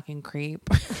you're a fucking creep.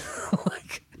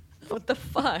 Like, what the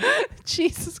fuck?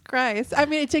 Jesus Christ. I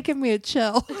mean, it did give me a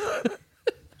chill. Fucking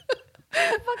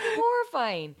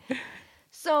horrifying.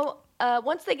 So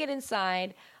once they get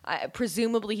inside,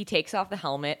 presumably he takes off the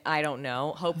helmet. I don't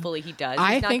know. Hopefully he does.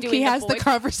 I think he has the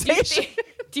conversation.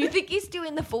 Do you think he's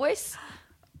doing the voice?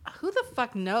 Who the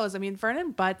fuck knows? I mean,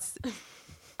 Vernon Butts,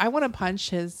 I want to punch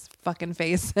his fucking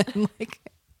face and like...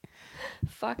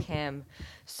 Fuck him.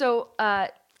 So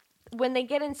when they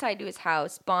get inside to his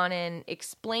house, Bonin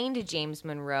explained to James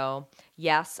Monroe,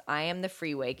 yes, I am the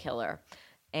freeway killer.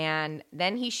 And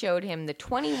then he showed him the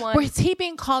 21... Was he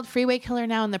being called freeway killer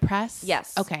now in the press?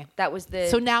 Yes. Okay. That was the...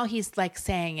 So now he's like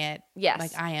saying it. Yes.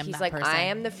 Like, I am He's that like, person. I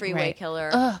am the freeway killer.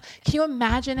 Ugh. Can you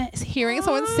imagine hearing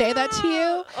someone say that to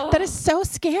you? That is so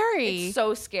scary. It's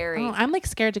so scary. Oh, I'm like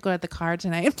scared to go to the car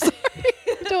tonight. I'm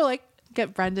sorry. To like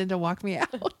get Brendan to walk me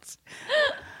out.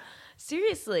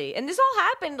 Seriously. And this all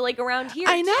happened like around here,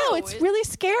 I know. too. It's really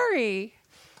scary.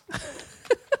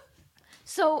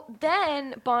 So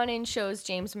then Bonin shows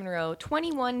James Monroe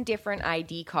 21 different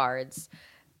ID cards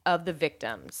of the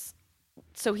victims.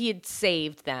 So he had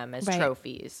saved them as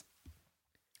trophies.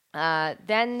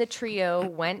 Then the trio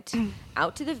went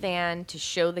out to the van to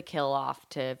show the kill off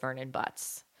to Vernon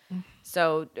Butts.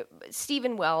 So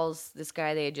Stephen Wells, this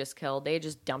guy they had just killed, they had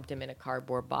just dumped him in a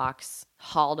cardboard box,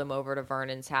 hauled him over to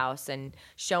Vernon's house, and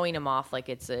showing him off like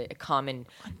it's a common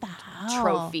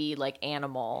trophy, like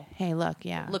animal. Hey, look,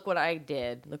 yeah. Look what I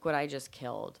did. Look what I just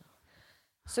killed.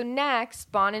 So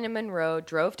next, Bonin and Monroe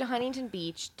drove to Huntington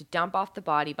Beach to dump off the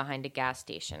body behind a gas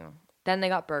station. Then they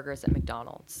got burgers at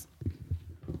McDonald's.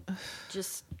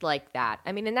 Just like that.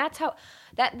 I mean, and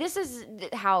this is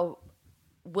how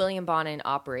William Bonin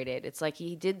operated. It's like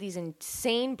he did these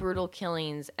insane, brutal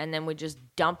killings and then would just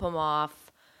dump them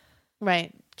off,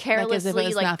 right,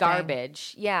 carelessly, like nothing.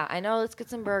 Garbage. Yeah, I know. Let's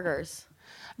get some burgers.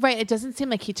 Right. It doesn't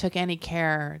seem like he took any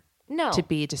care to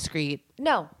be discreet.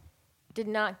 No, did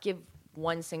not give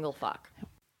one single fuck.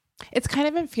 It's kind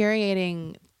of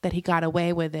infuriating that he got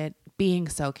away with it being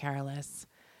so careless.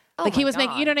 Like he was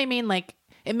making, you know what I mean? Like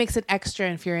it makes it extra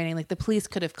infuriating. Like the police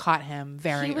could have caught him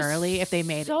very early if they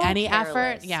made any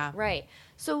effort. Yeah. Right.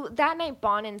 So that night,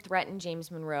 Bonin threatened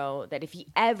James Monroe that if he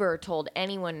ever told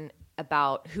anyone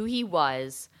about who he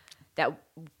was, that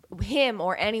him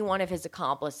or any one of his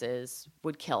accomplices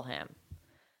would kill him.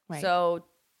 Right. So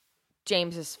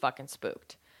James is fucking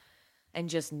spooked. And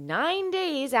just 9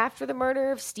 days after the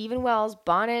murder of Stephen Wells,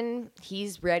 Bonin,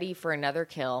 he's ready for another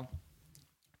kill.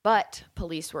 But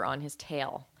police were on his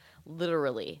tail.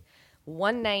 Literally.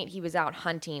 One night he was out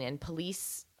hunting and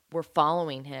police were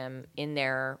following him in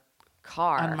their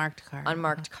car.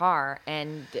 Unmarked car.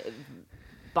 And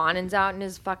Bonin's out in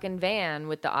his fucking van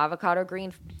with the avocado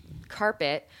green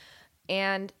carpet,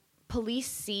 and police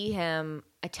see him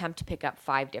attempt to pick up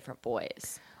 5 different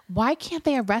boys. Why can't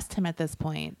they arrest him at this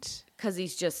point? Because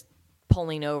he's just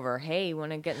pulling over. Hey, you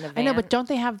want to get in the van? I know, but don't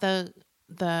they have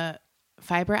the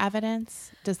fiber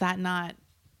evidence? Does that not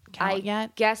count yet?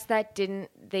 I guess that didn't.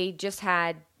 They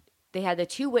had the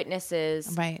 2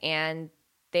 witnesses, right? And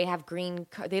they have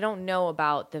they don't know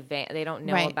about the van. They don't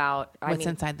know about what's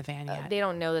inside the van yet. They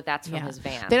don't know that that's from his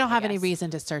van. They don't have any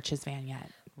reason to search his van yet.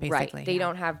 Basically, right? They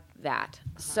don't have that.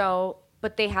 So,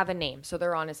 but they have a name, so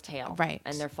they're on his tail, right?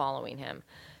 And they're following him.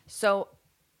 So,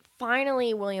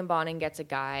 finally, William Bonin gets a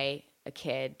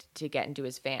kid, to get into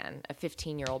his van, a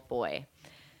 15-year-old boy.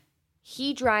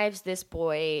 He drives this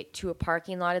boy to a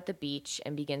parking lot at the beach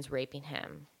and begins raping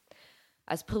him.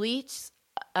 As police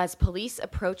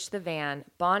approached the van,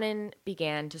 Bonin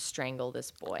began to strangle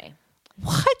this boy.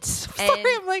 What? Sorry,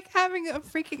 I'm like having a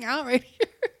freaking out right here.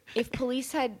 If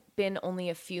police had been only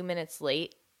a few minutes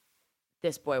late,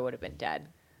 this boy would have been dead.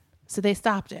 So they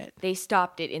stopped it. They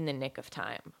stopped it in the nick of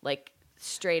time, like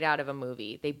straight out of a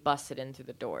movie. They busted in through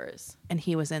the doors. And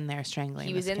he was in there strangling.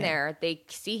 He was in there. They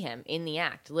see him in the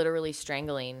act, literally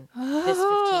strangling this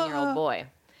 15-year-old boy.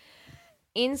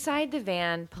 Inside the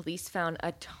van, police found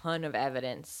a ton of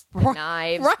evidence. The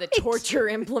knives, the torture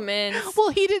implements.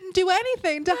 Well, he didn't do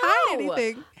anything to hide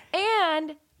anything.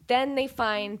 And then they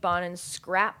find Bonin's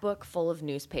scrapbook full of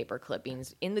newspaper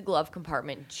clippings in the glove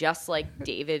compartment, just like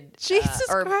David, Jesus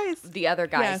Christ, the other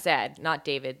guy said, not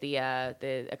David,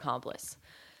 the accomplice.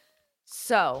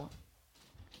 So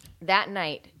that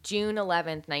night, June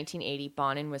 11th, 1980,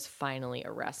 Bonin was finally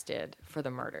arrested for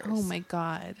the murders. Oh my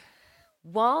God.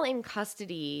 While in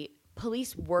custody,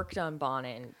 police worked on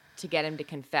Bonin to get him to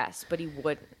confess, but he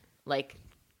wouldn't. Like,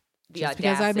 the just audacity.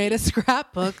 Because I made a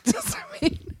scrapbook doesn't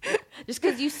mean... Just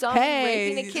because you saw me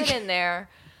raping a kid in there.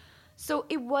 So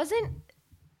it wasn't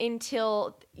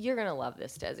until... You're going to love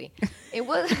this, Desi.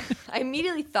 I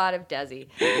immediately thought of Desi.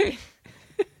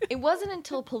 It wasn't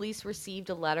until police received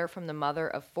a letter from the mother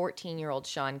of 14-year-old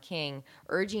Sean King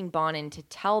urging Bonin to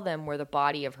tell them where the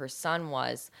body of her son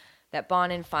was that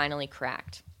Bonin finally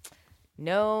cracked.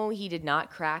 No, he did not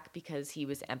crack because he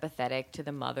was empathetic to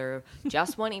the mother,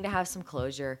 just wanting to have some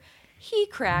closure. He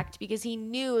cracked because he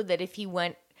knew that if he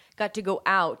got to go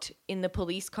out in the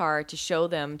police car to show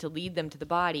them, to lead them to the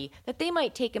body, that they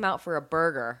might take him out for a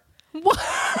burger. What?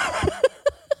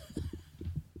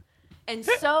 And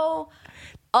so...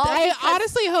 I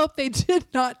honestly hope they did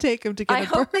not take him to get a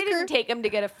burger. I hope they didn't take him to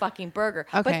get a fucking burger.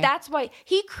 Okay. But that's why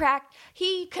he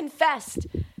confessed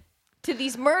to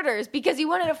these murders because he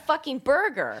wanted a fucking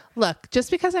burger. Look, just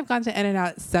because I've gone to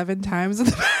In-N-Out 7 times in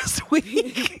the past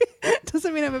week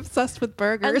doesn't mean I'm obsessed with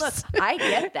burgers. And look, I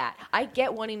get that. I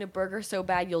get wanting a burger so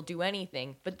bad you'll do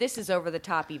anything. But this is over the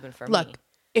top even for me. Look,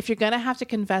 if you're going to have to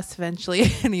confess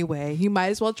eventually anyway, you might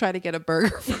as well try to get a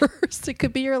burger first. It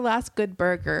could be your last good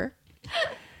burger.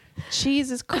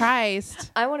 Jesus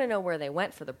Christ. I want to know where they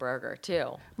went for the burger,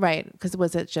 too. Right. Because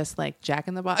was it just like Jack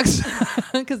in the Box?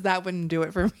 Because that wouldn't do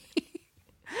it for me.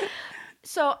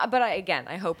 So, but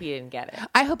I hope he didn't get it.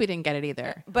 I hope he didn't get it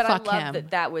either. But fuck I love him.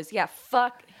 that was,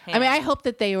 fuck him. I mean, I hope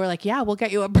that they were like, yeah, we'll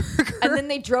get you a burger. And then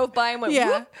they drove by and went,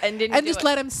 whoop, and didn't and do just it.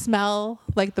 let him smell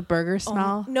like the burger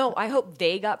smell. No, I hope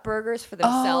they got burgers for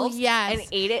themselves yes. and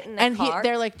ate it in the car.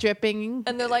 They're like dripping.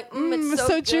 And they're like, it's so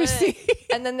good. Juicy.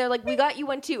 And then they're like, we got you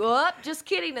one too. Oh, just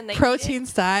kidding. And they protein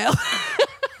style.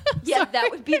 Yeah, that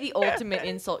would be the ultimate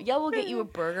insult. Yeah, we'll get you a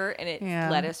burger and it's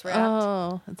lettuce wrapped.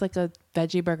 Oh, it's like a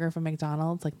veggie burger from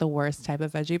McDonald's, like the worst type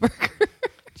of veggie burger.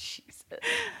 Jesus.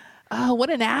 Oh, what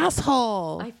an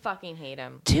asshole. I fucking hate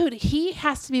him. Dude, he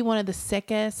has to be one of the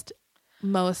sickest,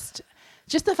 most...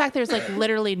 Just the fact there's like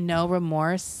literally no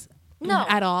remorse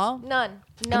at all. None.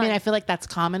 I mean, I feel like that's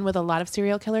common with a lot of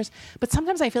serial killers, but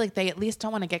sometimes I feel like they at least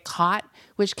don't want to get caught,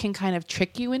 which can kind of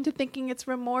trick you into thinking it's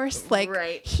remorse.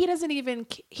 Like he doesn't even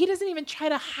try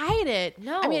to hide it.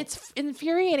 No. I mean, it's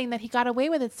infuriating that he got away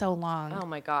with it so long. Oh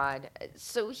my God.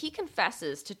 So he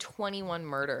confesses to 21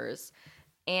 murders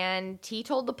and he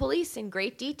told the police in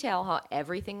great detail how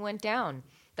everything went down.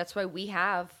 That's why we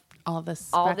have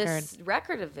this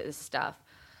record of this stuff.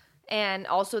 And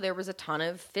also there was a ton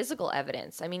of physical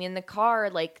evidence. I mean, in the car,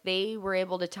 like they were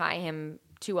able to tie him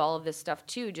to all of this stuff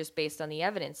too, just based on the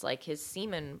evidence. Like his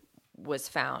semen was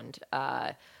found.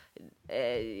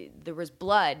 There was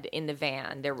blood in the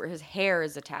van. His hair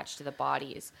is attached to the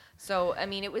bodies. So, I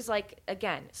mean, it was like,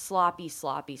 again, sloppy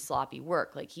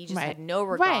work. Like he just had no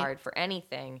regard for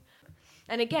anything.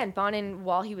 And again, Bonin,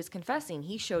 while he was confessing,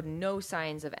 he showed no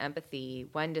signs of empathy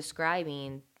when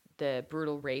describing the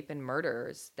brutal rape and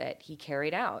murders that he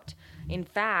carried out. In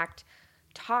fact,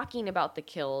 talking about the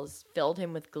kills filled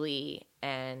him with glee,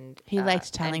 and He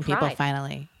liked telling and people pride.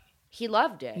 finally. He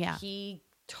loved it. Yeah. He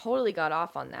totally got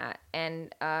off on that.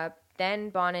 And then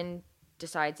Bonin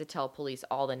decides to tell police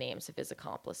all the names of his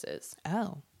accomplices.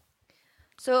 Oh.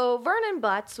 So Vernon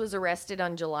Butts was arrested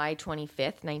on July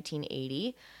 25th,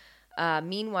 1980.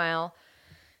 Meanwhile,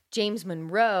 James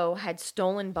Monroe had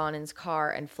stolen Bonin's car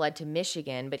and fled to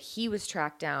Michigan, but he was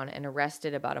tracked down and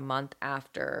arrested about a month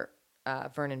after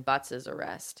Vernon Butts'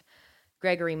 arrest.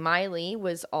 Gregory Miley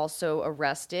was also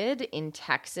arrested in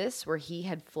Texas, where he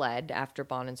had fled after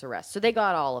Bonin's arrest. So they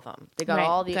got all of them. They got Right,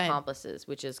 all the good. accomplices,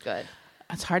 which is good.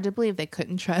 It's hard to believe they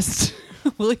couldn't trust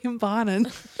William Bonin.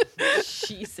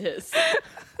 Jesus.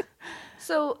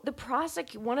 So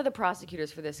one of the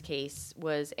prosecutors for this case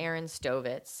was Aaron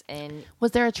Stovitz, and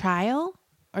Was there a trial,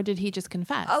 or did he just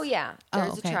confess? oh yeah,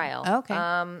 there's okay. a trial.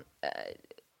 Okay.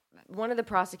 One of the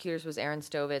prosecutors was Aaron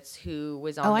Stovitz, who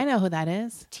was on Oh, the I know who that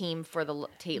is. team for the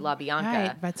Tate LaBianca.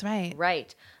 Right, that's right.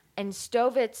 Right. And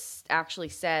Stovitz actually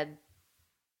said,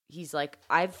 he's like,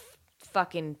 I've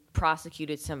fucking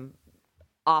prosecuted some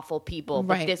awful people,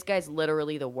 but Right. this guy's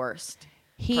literally the worst.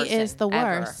 He person is the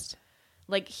ever. worst.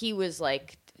 Like, he was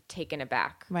like taken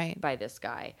aback Right. by this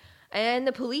guy. And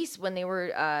the police, when they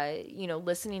were,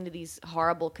 listening to these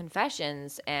horrible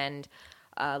confessions and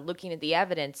looking at the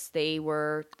evidence, they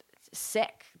were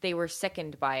sick. They were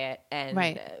sickened by it, and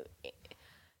Right.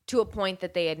 To a point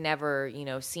that they had never,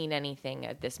 seen anything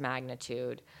at this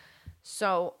magnitude.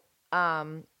 So,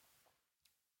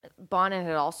 Bonin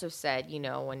had also said,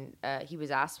 when he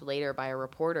was asked later by a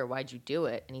reporter, "Why'd you do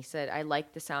it?" and he said, "I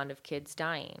like the sound of kids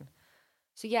dying."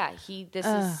 So yeah,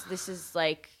 this is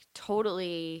like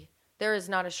totally. There is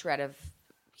not a shred of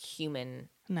human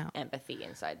No. empathy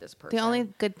inside this person. The only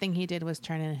good thing he did was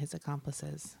turn in his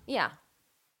accomplices. Yeah.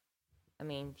 I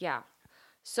mean, yeah.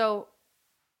 So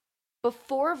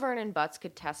before Vernon Butts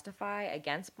could testify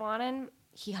against Bonin,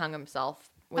 he hung himself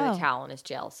with a Oh. towel in his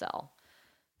jail cell.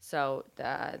 So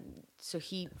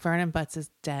Vernon Butts is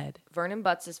dead. Vernon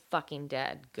Butts is fucking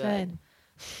dead. Good.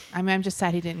 I mean, I'm just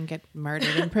sad he didn't get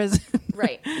murdered in prison.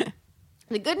 Right.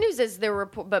 The good news is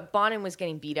but Bonin was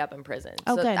getting beat up in prison.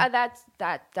 Oh, so good.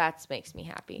 That makes me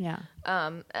happy. Yeah.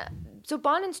 So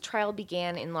Bonin's trial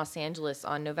began in Los Angeles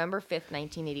on November 5th,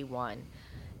 1981.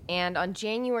 And on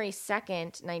January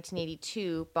 2nd,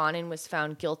 1982, Bonin was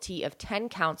found guilty of 10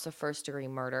 counts of first-degree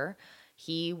murder.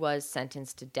 He was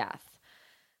sentenced to death.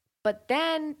 But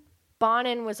then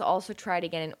Bonin was also tried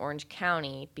again in Orange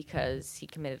County because he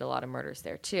committed a lot of murders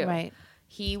there too. Right.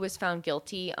 He was found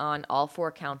guilty on all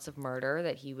 4 counts of murder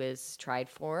that he was tried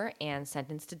for and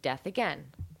sentenced to death again.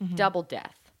 Double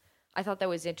death. I thought that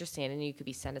was interesting. I didn't know you could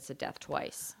be sentenced to death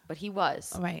twice, but he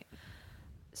was. Right.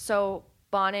 So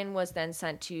Bonin was then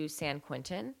sent to San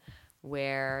Quentin,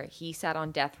 where he sat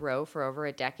on death row for over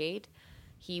a decade.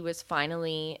 He was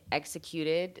finally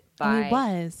executed by... he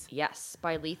was? Yes,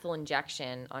 by lethal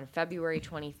injection on February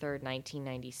 23rd,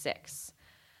 1996.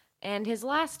 And his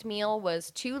last meal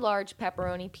was 2 large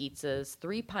pepperoni pizzas,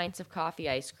 3 pints of coffee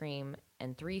ice cream,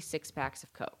 and 3 6-packs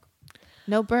of Coke.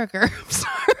 No burger. I'm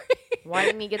sorry. Why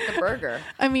didn't he get the burger?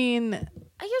 I mean,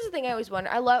 Here's the thing I always wonder.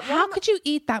 how could you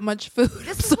eat that much food?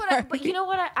 This is what I, but you know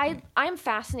what? I'm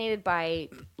fascinated by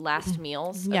last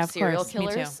meals Yeah, of of serial course. Me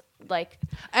too. killers. Like,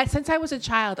 Since I was a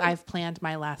child, I've planned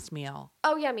my last meal.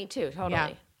 oh yeah, me too,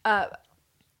 totally.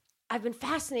 I've been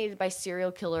fascinated by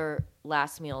serial killer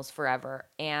last meals forever,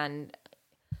 and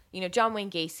John Wayne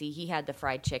Gacy, he had the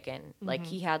fried chicken. Like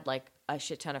he had like a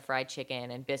shit ton of fried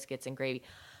chicken and biscuits and gravy.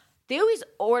 They always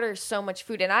order so much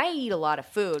food, and I eat a lot of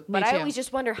food, but I too. always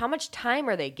just wonder how much time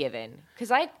are they given? Because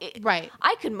Right.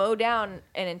 I could mow down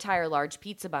an entire large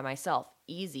pizza by myself,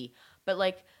 easy. But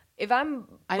like if I'm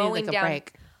I need mowing like a down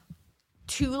break.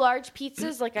 2 large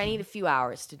pizzas, like I need a few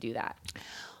hours to do that.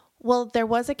 Well, there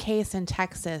was a case in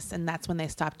Texas, and that's when they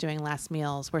stopped doing last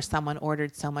meals, where someone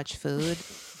ordered so much food.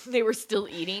 They were still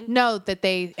eating. No,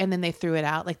 and then they threw it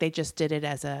out. Like they just did it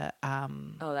as a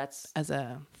Oh, that's as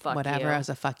a Fuck whatever, you. as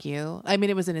a fuck you. I mean,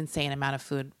 it was an insane amount of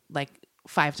food, like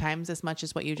 5 times as much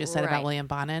as what you just said Right. about William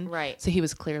Bonin. Right. So he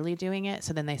was clearly doing it.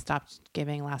 So then they stopped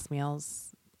giving last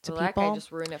meals to well, people. that guy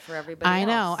just ruined it for everybody I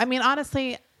know. else. I mean,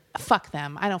 honestly, fuck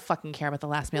them. I don't fucking care about the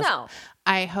last meals. No.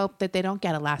 I hope that they don't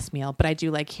get a last meal, but I do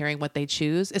like hearing what they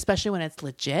choose, especially when it's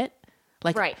legit.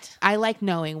 Like, Right. I like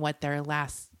knowing what their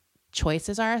last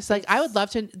choices are. So, like, I would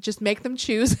love to just make them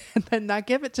choose and then not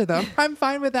give it to them. I'm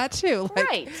fine with that too. Like,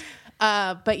 Right.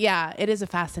 But yeah, it is a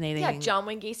fascinating. Yeah, John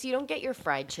Wayne Gacy, you don't get your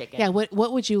fried chicken. Yeah, what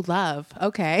would you love?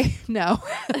 Okay, no,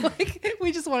 like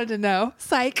we just wanted to know.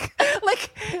 Psych,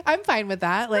 like I'm fine with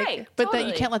that. Like, Right, but that you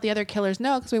totally. can't let the other killers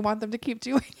know because we want them to keep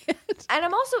doing it. And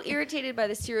I'm also irritated by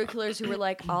the serial killers who were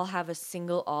like, I'll have a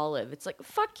single olive. It's like,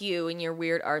 fuck you and your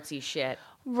weird artsy shit.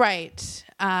 Right.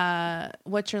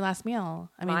 What's your last meal?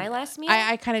 I My last meal?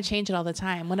 I kind of change it all the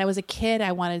time. When I was a kid,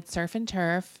 I wanted surf and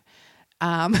turf.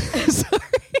 Sorry.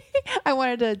 I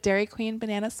wanted a Dairy Queen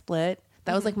banana split.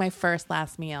 That was like my first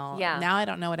last meal. Yeah. Now I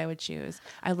don't know what I would choose.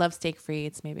 I love steak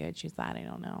frites. Maybe I would choose that. I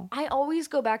don't know. I always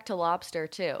go back to lobster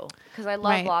too because I love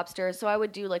Right. lobster. So I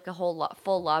would do like a whole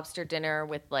full lobster dinner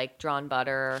with like drawn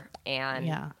butter and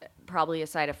Yeah. probably a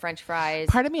side of French fries.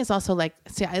 Part of me is also like,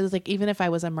 see, I was like, even if I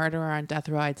was a murderer on death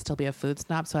row, I'd still be a food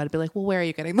snob. So I'd be like, well, where are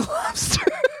you getting the lobster?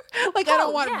 Like, I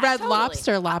don't want yeah, red totally.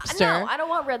 lobster. No, I don't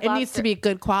want red It needs lobster. to be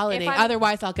good quality. If I'm-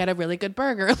 Otherwise, I'll get a really good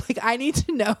burger. Like, I need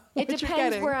to know what It you're depends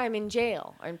getting. where I'm in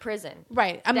jail or in prison.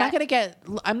 Right. I'm not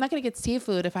That- gonna get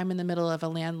seafood if I'm in the middle of a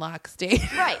landlocked state.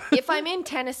 Right. If I'm in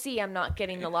Tennessee, I'm not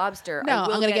getting the lobster. No, I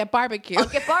will I'm gonna get barbecue. I'll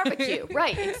get barbecue.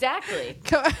 Right. Exactly.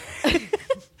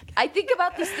 I think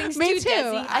about these things Me too, too.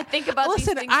 Desi. I think about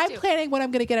Listen, these things I'm too. planning what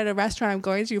I'm gonna get at a restaurant I'm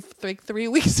going to like 3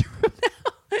 weeks from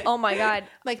now. Oh my God.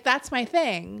 Like that's my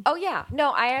thing. Oh yeah.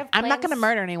 No, I have. I'm not plans gonna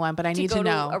murder anyone, but I need go to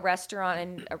know. a restaurant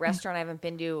I haven't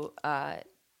been to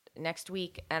next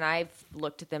week, and I've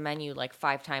looked at the menu like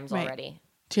 5 times Right. already.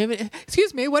 Do you have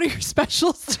excuse me, what are your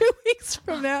specials 2 weeks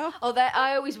from now? Oh, that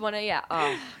I always want to. Yeah.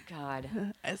 Oh God.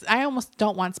 I almost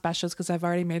don't want specials because I've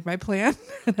already made my plan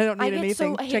and I don't need I get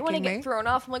anything I hate when I tricking get me. thrown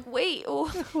off. I'm like, wait, oh,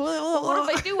 what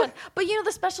if I do one? But you know,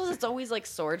 the specials, it's always like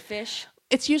swordfish.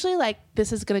 It's usually like,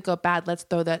 this is gonna go bad. Let's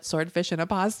throw that swordfish in a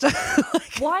pasta.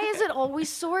 Like, Why is it always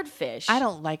swordfish? I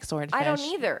don't like swordfish. I don't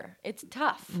either. It's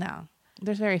tough. No,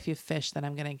 there's very few fish that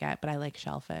I'm gonna get, but I like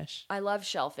shellfish. I love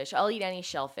shellfish. I'll eat any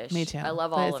shellfish. Me too. I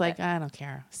love But all it's of like, it. I don't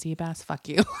care. Sea bass, fuck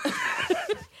you.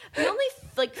 The only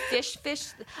like fish,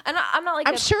 and I'm not like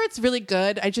I'm sure it's really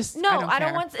good. I just No, I don't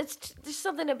care. want. There's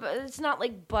something about. It's not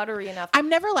like buttery enough. I'm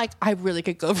never like, I really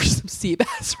could go for some sea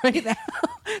bass right now.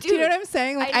 Do you know Dude, what I'm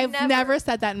saying? Like, I I've never- never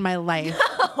said that in my life.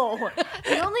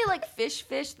 The only like fish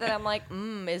that I'm like,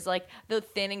 is like the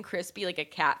thin and crispy, like a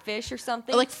catfish or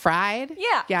something. Like fried?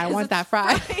 Yeah, Yeah, I 'cause want it's that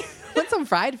fried. fried. Want some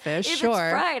fried fish? if Sure.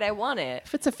 it's fried, I want it.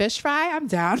 If it's a fish fry, I'm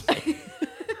down.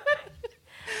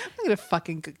 I'm gonna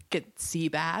fucking get sea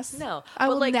bass. No, I but,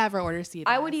 will like, never order sea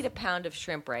bass. I would eat a pound of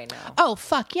shrimp right now. Oh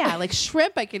fuck yeah! Like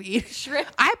shrimp, I could eat. Shrimp.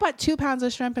 I bought 2 pounds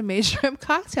of shrimp and made shrimp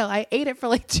cocktail. I ate it for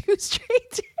like 2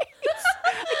 straight days.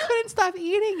 I couldn't stop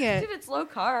eating it. Dude, it's low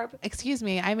carb. Excuse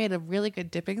me, I made a really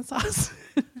good dipping sauce.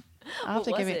 I'll have What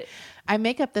to give was it. it? I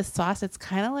make up this sauce. It's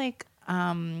kind of like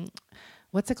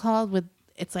what's it called?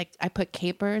 It's like I put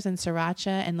capers and sriracha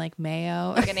and like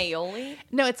mayo. Like an aioli,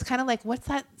 No, it's kind of like, what's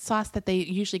that sauce that they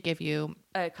usually give you?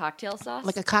 a cocktail sauce.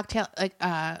 Like a cocktail, like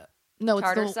no, it's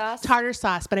Tartar the sauce? tartar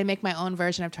sauce. But I make my own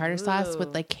version of tartar sauce with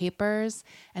Ooh. like capers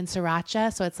and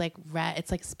sriracha. So it's like red.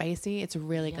 It's like spicy. It's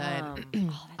really Yum. good.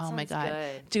 Oh, that Oh my sounds god,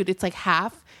 good. dude! It's like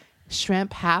half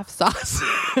shrimp, half sauce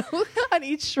on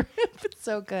each shrimp. It's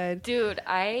so good. Dude,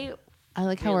 I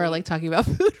like how we're really- like talking about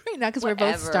food right now because we're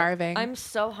both Whatever. starving. I'm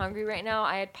so hungry right now.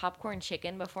 I had popcorn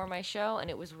chicken before my show, and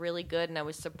it was really good. And I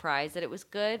was surprised that it was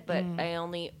good, but I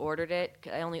only ordered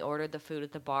the food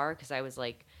at the bar because I was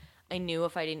like, I knew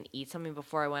if I didn't eat something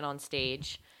before I went on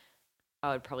stage,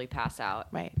 I would probably pass out.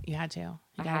 Right, you had to. You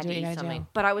I gotta had do to what you eat gotta something, do.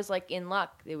 but I was like in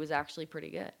luck. It was actually pretty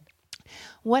good.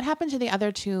 What happened to the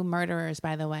other 2 murderers,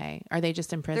 by the way? Are they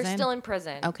just in prison? They're still in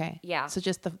prison. Okay. Yeah. So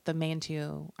just the main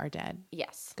 2 are dead.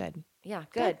 Yes. Good. Yeah.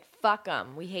 Good. Fuck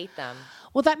them. We hate them.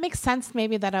 Well, that makes sense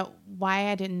maybe that why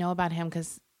I didn't know about him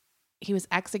because he was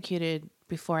executed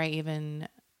before I even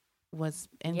was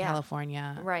in Yeah.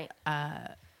 California. Right.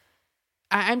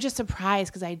 I'm just surprised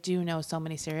because I do know so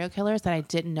many serial killers that I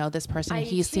didn't know this person. I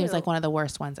He do seems too. like one of the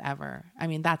worst ones ever. I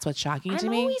mean, that's what's shocking to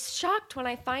I'm me. always shocked when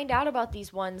I find out about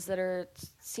these ones that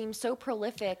seem so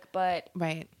prolific, but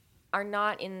Right. are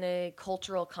not in the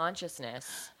cultural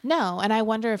consciousness. No, and I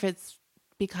wonder if it's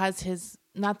because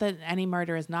not that any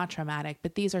murder is not traumatic,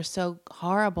 but these are so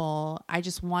horrible. I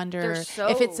just wonder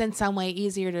if it's in some way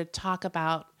easier to talk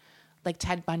about like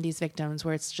Ted Bundy's victims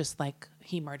where it's just like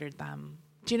he murdered them.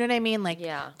 Do you know what I mean? Like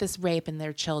this rape and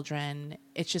their children.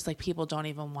 It's just like people don't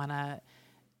even want to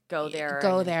Go there.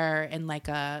 there in like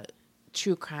a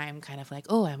true crime kind of like,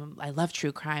 oh, I love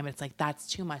true crime. It's like that's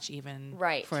too much even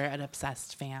for an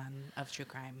obsessed fan of true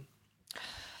crime.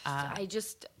 I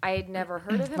had never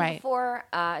heard of him Right. before,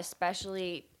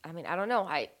 especially, I mean, I don't know.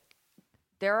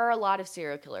 there are a lot of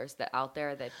serial killers out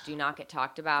there that do not get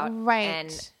talked about. Right.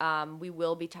 And we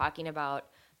will be talking about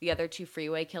the other 2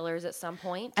 freeway killers at some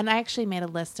point. And I actually made a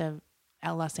list of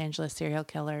Los Angeles serial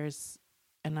killers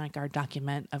in like our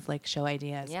document of like show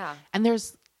ideas. Yeah. And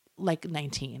there's like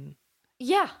 19.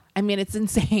 Yeah. I mean, it's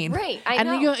insane. Right. I and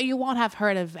know. you won't have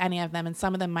heard of any of them, and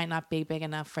some of them might not be big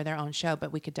enough for their own show,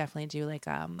 but we could definitely do like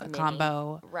a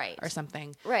combo Right. or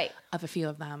something Right. of a few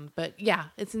of them. But yeah,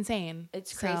 it's insane.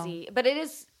 It's So- crazy. But it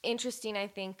is interesting, I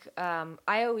think.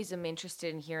 I always am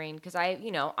interested in hearing, because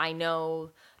I know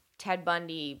Ted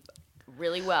Bundy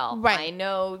really well. Right. I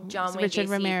know John Wayne Richard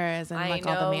Gacy. Ramirez and I like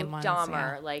know all the main ones.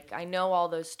 Dahmer. Yeah. Like, I know all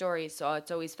those stories, so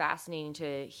it's always fascinating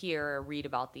to hear or read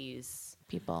about these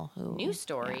People who news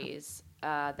stories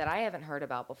that I haven't heard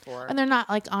about before. and they're not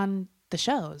like on the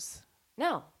shows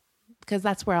No. because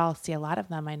that's where I'll see a lot of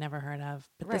them I never heard of.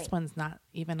 But this Right. one's not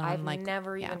even on I've like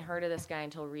never yeah. even heard of this guy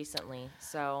until recently.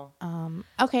 So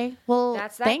Okay, well,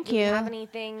 that's that. thank Do you. have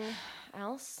anything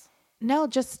else? No,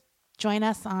 just join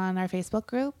us on our Facebook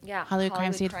group. Yeah, Hollywood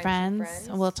Crime Scene Crime Scene Friends.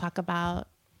 Friends. We'll talk about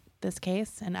this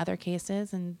case and other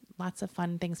cases and lots of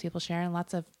fun things people share, and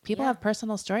lots of people Yeah. have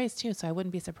personal stories too. So I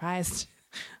wouldn't be surprised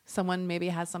someone maybe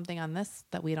has something on this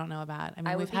that we don't know about. I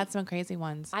mean, we've had some crazy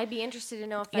ones. I'd be interested to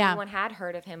know if Yeah. anyone had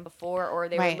heard of him before, or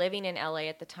they Right. were living in LA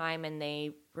at the time and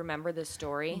they remember the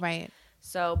story. Right.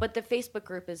 So, but the Facebook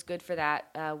group is good for that.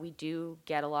 We do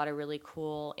get a lot of really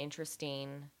cool,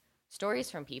 interesting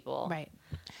stories from people. Right.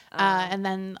 And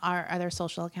then our other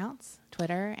social accounts,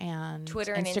 Twitter and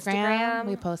Instagram.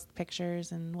 We post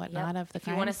pictures and whatnot of the If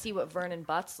you want to crimes. see what Vernon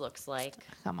Butts looks like,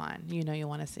 Come on, you know you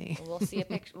want to see. we'll see a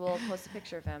picture. We'll post a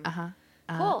picture of him.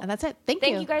 Cool. And that's it. Thank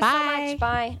you. Thank you guys Bye. so much.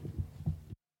 Bye.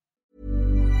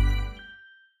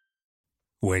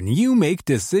 When you make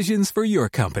decisions for your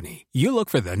company, you look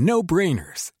for the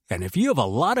no-brainers. And if you have a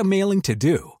lot of mailing to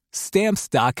do,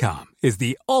 Stamps.com is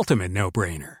the ultimate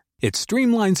no-brainer. It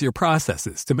streamlines your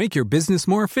processes to make your business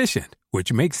more efficient,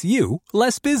 which makes you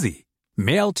less busy.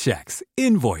 Mail checks,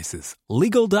 invoices,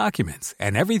 legal documents,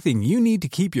 and everything you need to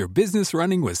keep your business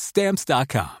running with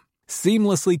Stamps.com.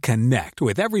 Seamlessly connect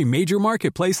with every major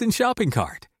marketplace and shopping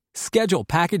cart. Schedule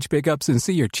package pickups and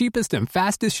see your cheapest and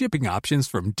fastest shipping options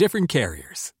from different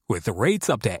carriers, with rates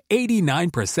up to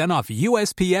 89% off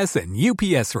USPS and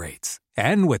UPS rates.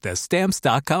 And with the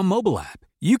Stamps.com mobile app,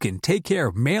 you can take care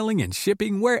of mailing and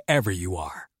shipping wherever you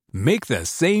are. Make the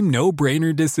same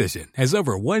no-brainer decision as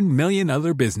over 1 million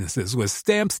other businesses with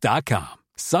Stamps.com.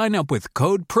 Sign up with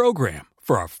code PROGRAM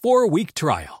for a 4-week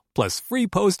trial, plus free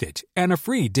postage and a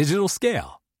free digital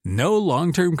scale. No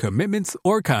long-term commitments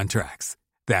or contracts.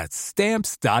 That's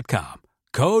Stamps.com.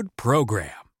 Code PROGRAM.